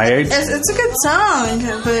that are my age. It's a good song,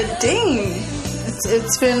 but dang.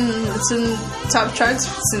 It's been top charts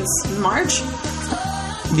since March.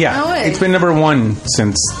 Yeah, no way. It's been number 1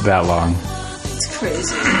 since that long. It's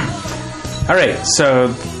crazy. All right,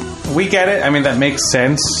 so we get it. That makes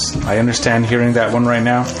sense. I understand hearing that one right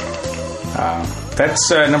now. That's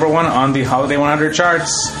number 1 on the Holiday 100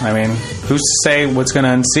 charts. Who's to say what's going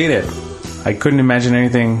to unseat it? I couldn't imagine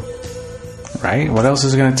anything, right? What else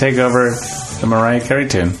is going to take over the Mariah Carey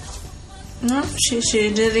tune. No, she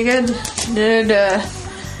did it good. She did.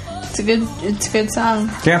 It's a good song.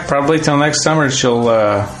 Yeah, probably till next summer she'll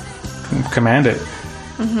command it.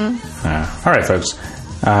 All right, folks.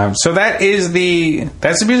 So that's the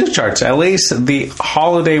music charts. At least the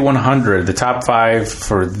Holiday 100, the top 5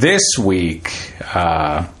 for this week,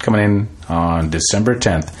 coming in on December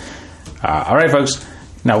 10th. All right, folks.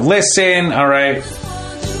 Now listen. All right.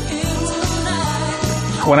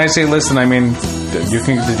 When I say listen, I mean you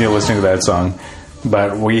can continue listening to that song,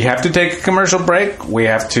 but we have to take a commercial break. We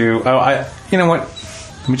have to. You know what?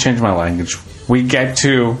 Let me change my language. We get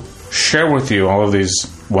to share with you all of these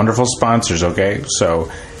wonderful sponsors, okay? So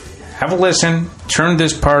have a listen. Turn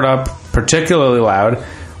this part up particularly loud.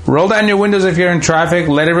 Roll down your windows if you're in traffic.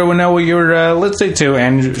 Let everyone know what you're listening to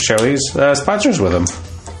and share these sponsors with them.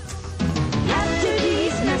 After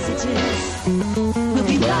these messages, we'll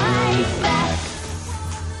be right back.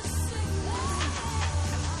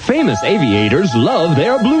 Famous aviators love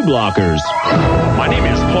their blue blockers. My name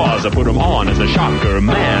is Claus. I put them on as a shocker.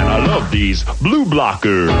 Man, I love these blue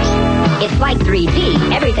blockers. It's like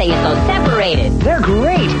 3D. Everything is so separated. They're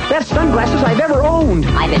great. Best sunglasses I've ever owned.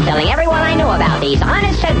 I've been telling everyone I know about these.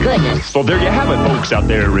 Honest to goodness. So there you have it, folks out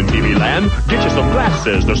there in TV land. Get you some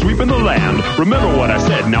glasses. They're sweeping the land. Remember what I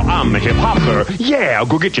said. Now I'm a hip-hopper. Yeah,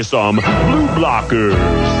 go get you some blue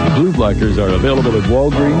blockers. Blue blockers are available at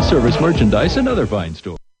Walgreens, Service Merchandise, and other fine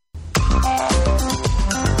stores.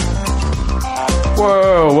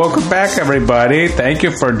 Whoa, welcome back, everybody. Thank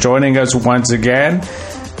you for joining us once again.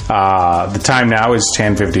 The time now is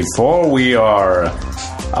 10:54. We are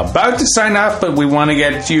about to sign off, but we want to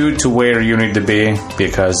get you to where you need to be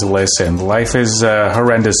because, listen, life is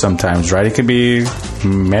horrendous sometimes, right? It could be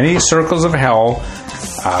many circles of hell.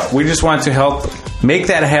 We just want to help make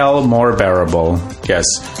that hell more bearable. Yes,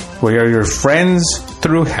 we are your friends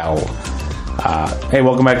through hell. Hey,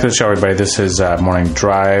 welcome back to the show, everybody. This is Morning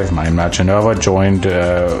Drive. I'm Nacho Nova, joined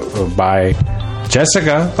by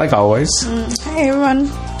Jessica, like always. Hey, everyone.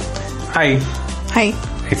 Hi. Hi.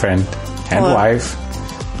 Hey, friend and Hello. wife.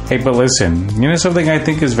 Hey, but listen, you know something I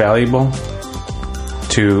think is valuable?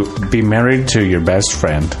 To be married to your best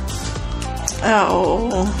friend.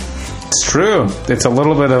 Oh, It's true. It's a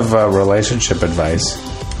little bit of relationship advice.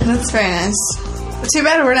 that's very nice. Too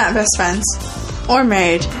bad we're not best friends or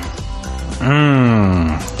married.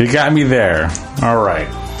 You got me there. All right.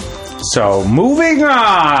 So, moving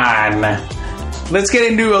on. Let's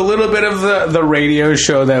get into a little bit of the radio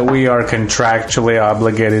show that we are contractually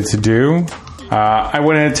obligated to do. I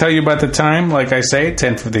wanted to tell you about the time, like I say,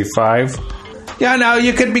 10:55. Yeah, no,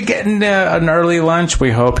 you could be getting an early lunch. We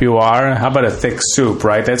hope you are. How about a thick soup,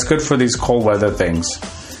 right? That's good for these cold weather things.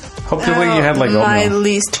 Hopefully you had like my oatmeal.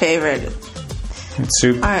 least favorite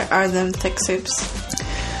Soup. are them thick soups.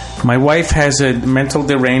 My wife has a mental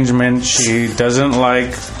derangement. She doesn't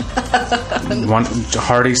like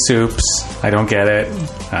hearty soups. I don't get it.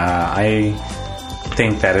 I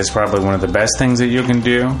think that is probably one of the best things that you can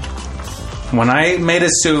do. When I made a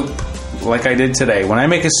soup, like I did today, when I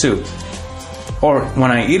make a soup, or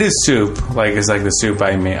when I eat a soup, like it's like the soup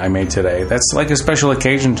I made today, that's like a special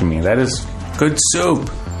occasion to me. That is good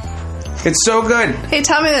soup. It's so good. Hey,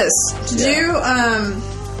 tell me this.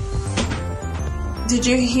 Did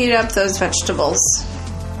you heat up those vegetables?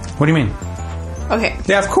 What do you mean? Okay.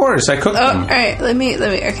 Yeah, of course. I cooked Oh, them. all right. Let me.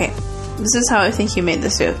 Okay. This is how I think you made the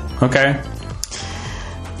soup. Okay.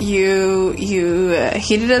 You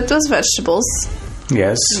heated up those vegetables.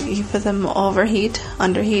 Yes. You put them overheat,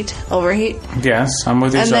 underheat, overheat, Yes. I'm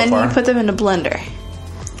with you and so then far. you put them in a blender.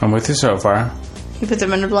 I'm with you so far. You put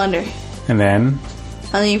them in a blender, And then?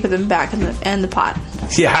 and then you put them back in the pot.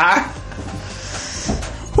 Yeah.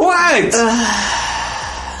 What?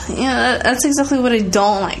 Yeah, that's exactly what I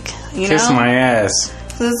don't like. You Kiss know, my ass.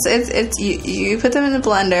 it's you put them in a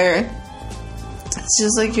blender. It's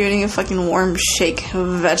just like you're eating a fucking warm shake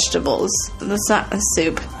of vegetables. That's not a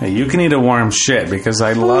soup. Hey, you can eat a warm shit because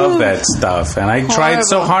I love that stuff. And I tried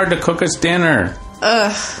so Horrible. hard to cook us dinner.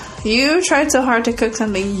 You tried so hard to cook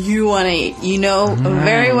something you want to eat. You know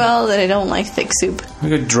very well that I don't like thick soup. I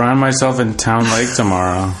could drown myself in Town Lake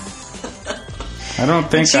tomorrow. I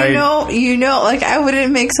don't think You know, like I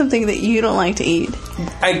wouldn't make something that you don't like to eat.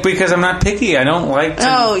 because I'm not picky. I don't like to.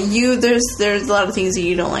 No, there's a lot of things that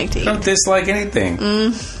you don't like to I eat. don't dislike anything.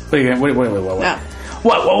 Wait. No.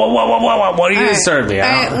 What are you All right. serve me? All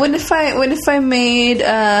right, what if I made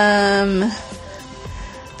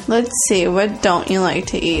let's see, what don't you like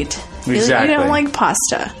to eat? Exactly. You don't like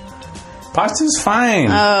pasta. Pasta's fine.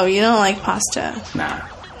 Oh, you don't like pasta. Nah.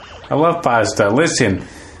 I love pasta. Listen,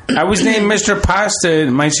 I was named Mr. Pasta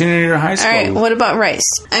in my senior year of high school. Alright, what about rice?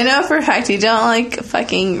 I know for a fact you don't like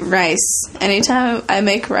fucking rice. Anytime I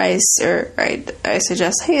make rice, or I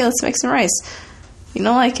suggest, hey, let's make some rice, you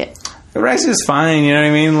don't like it. The rice is fine, you know what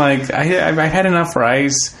I mean? Like, I've had enough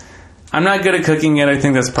rice. I'm not good at cooking it. I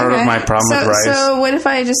think that's part of my problem with rice. So what if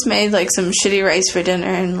I just made like some shitty rice for dinner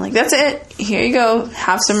and like, that's it. Here you go.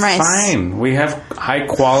 Have some rice. Fine. We have high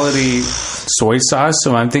quality soy sauce,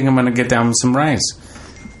 so I think I'm going to get down with some rice.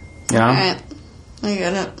 You know? Alright. I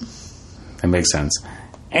get it. That makes sense.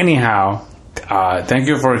 Anyhow, thank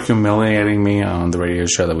you for humiliating me on the radio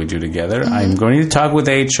show that we do together. I'm going to talk with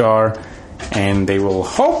HR, and they will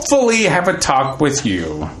hopefully have a talk with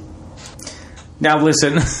you. Now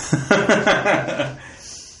listen.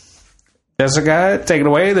 Jessica, take it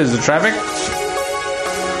away. There's the traffic. All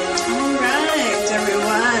right,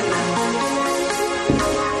 everyone.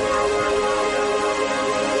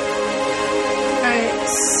 All right,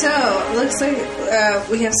 so it looks like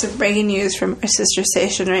we have some breaking news from our sister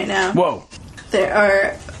station right now. Whoa. There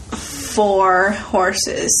are 4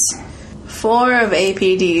 horses. 4 of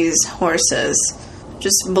APD's horses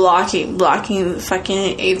just blocking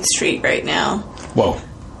fucking 8th Street right now. Whoa.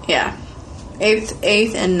 Yeah.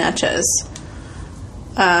 8th and Natchez.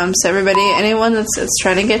 So everybody, anyone that's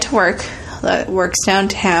trying to get to work, that works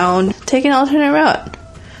downtown, take an alternate route.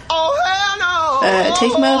 Oh, hell no!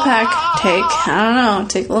 Take Mopac,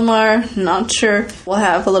 take Lamar, not sure. We'll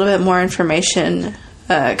have a little bit more information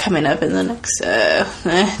coming up in the next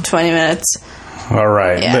 20 minutes. All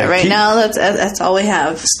right. Yeah, right now that's all we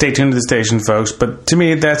have. Stay tuned to the station, folks. But to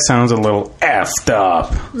me, that sounds a little effed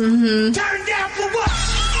up. Turn down for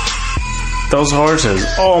what? Those horses.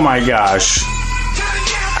 Oh my gosh.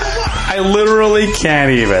 I literally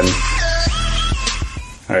can't even.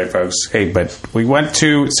 All right, folks. Hey, but we want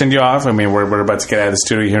to send you off. I mean, we're about to get out of the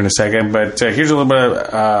studio here in a second. But here's a little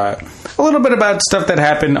bit about stuff that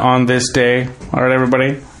happened on this day. All right,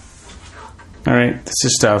 everybody. All right, this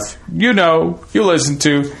is stuff you listen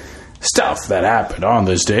to, stuff that happened on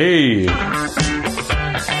this day. All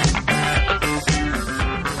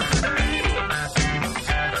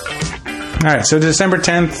right, so December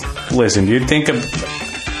 10th, listen, you'd think of...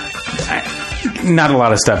 Not a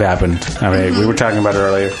lot of stuff happened. All right, we were talking about it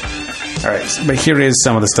earlier. All right, but here is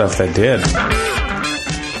some of the stuff that did.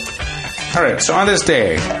 All right, so on this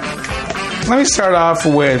day... Let me start off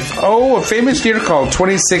with, a famous year called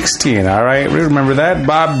 2016, all right? We remember that.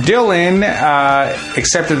 Bob Dylan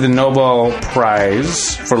accepted the Nobel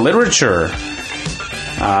Prize for Literature.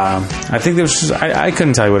 I think this was, I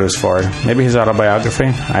couldn't tell you what it was for. Maybe his autobiography?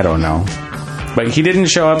 I don't know. But he didn't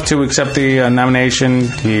show up to accept the nomination.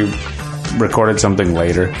 He recorded something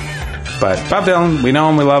later. But Bob Dylan, we know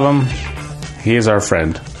him, we love him. He is our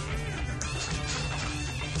friend.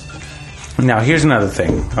 Now, here's another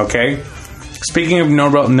thing, okay? Speaking of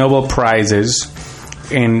Nobel Prizes,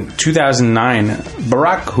 in 2009,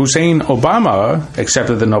 Barack Hussein Obama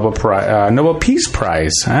accepted the Nobel Peace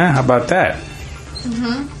Prize. How about that?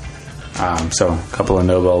 Mm-hmm. So, a couple of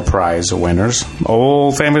Nobel Prize winners.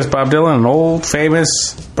 Old famous Bob Dylan and old famous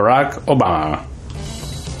Barack Obama.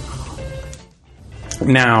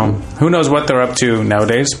 Now, who knows what they're up to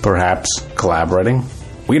nowadays? Perhaps collaborating.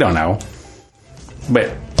 We don't know.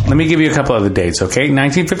 But let me give you a couple of the dates, okay?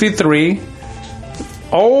 1953...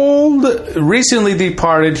 recently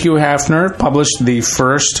departed Hugh Hefner published the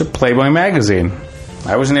first Playboy magazine.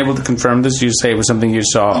 I wasn't able to confirm this. You say it was something you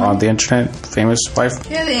saw on the internet, famous wife?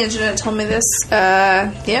 Yeah, the internet told me this.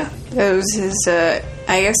 Yeah, it was his,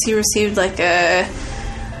 I guess he received like I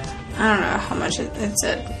don't know how much it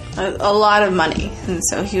said. A lot of money, and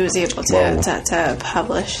so he was able to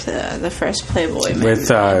publish the first Playboy magazine.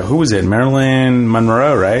 With, who was it? Marilyn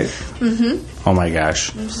Monroe, right? Mm-hmm. Oh my gosh.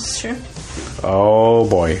 This is true. Oh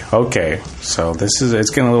boy. Okay. So it's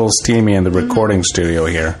getting a little steamy in the recording studio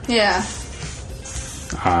here. Yeah.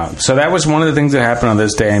 So that was one of the things that happened on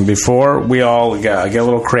this day. And before we all get a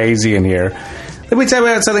little crazy in here, let me tell you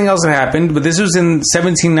about something else that happened. But this was in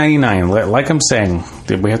 1799. Like I'm saying,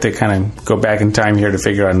 we have to kind of go back in time here to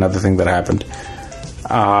figure out another thing that happened.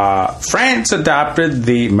 France adopted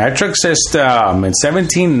the metric system in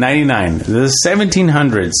 1799. The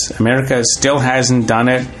 1700s. America still hasn't done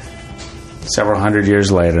it. Several hundred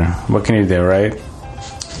years later. What can you do, right?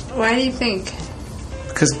 Why do you think?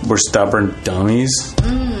 Because we're stubborn dummies.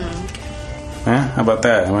 How about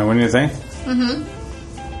that? What do you think? Mm-hmm.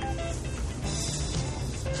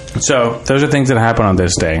 So, those are things that happen on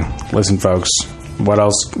this day. Listen, folks, what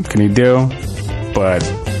else can you do but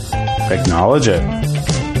acknowledge it?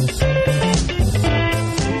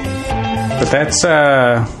 But that's,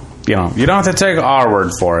 you don't have to take our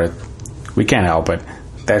word for it. We can't help it.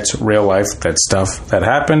 That's real life. That's stuff that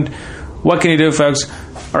happened. What can you do, folks?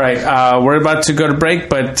 All right, we're about to go to break,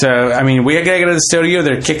 but, we gotta get to the studio.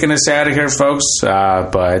 They're kicking us out of here, folks.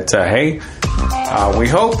 Hey, we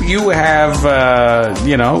hope you have,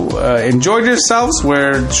 enjoyed yourselves.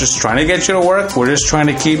 We're just trying to get you to work. We're just trying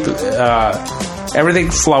to keep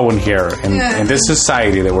everything flowing here in this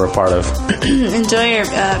society that we're a part of. Enjoy your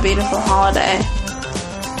beautiful holiday.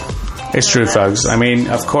 It's true, folks.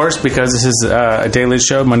 Of course, because this is a daily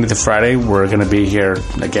show, Monday to Friday, we're going to be here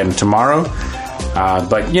again tomorrow.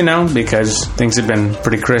 But, because things have been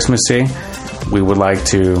pretty Christmassy, we would like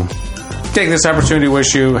to take this opportunity to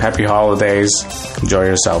wish you happy holidays. Enjoy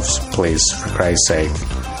yourselves, please, for Christ's sake.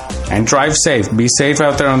 And drive safe. Be safe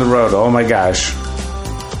out there on the road. Oh, my gosh.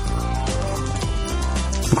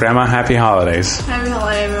 Grandma, happy holidays. Happy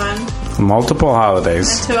holiday, everyone. Multiple holidays.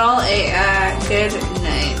 And to all, a good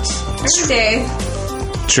night. Every day.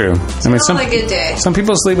 True. A good day. Some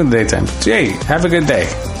people sleep in the daytime. Hey, have a good day.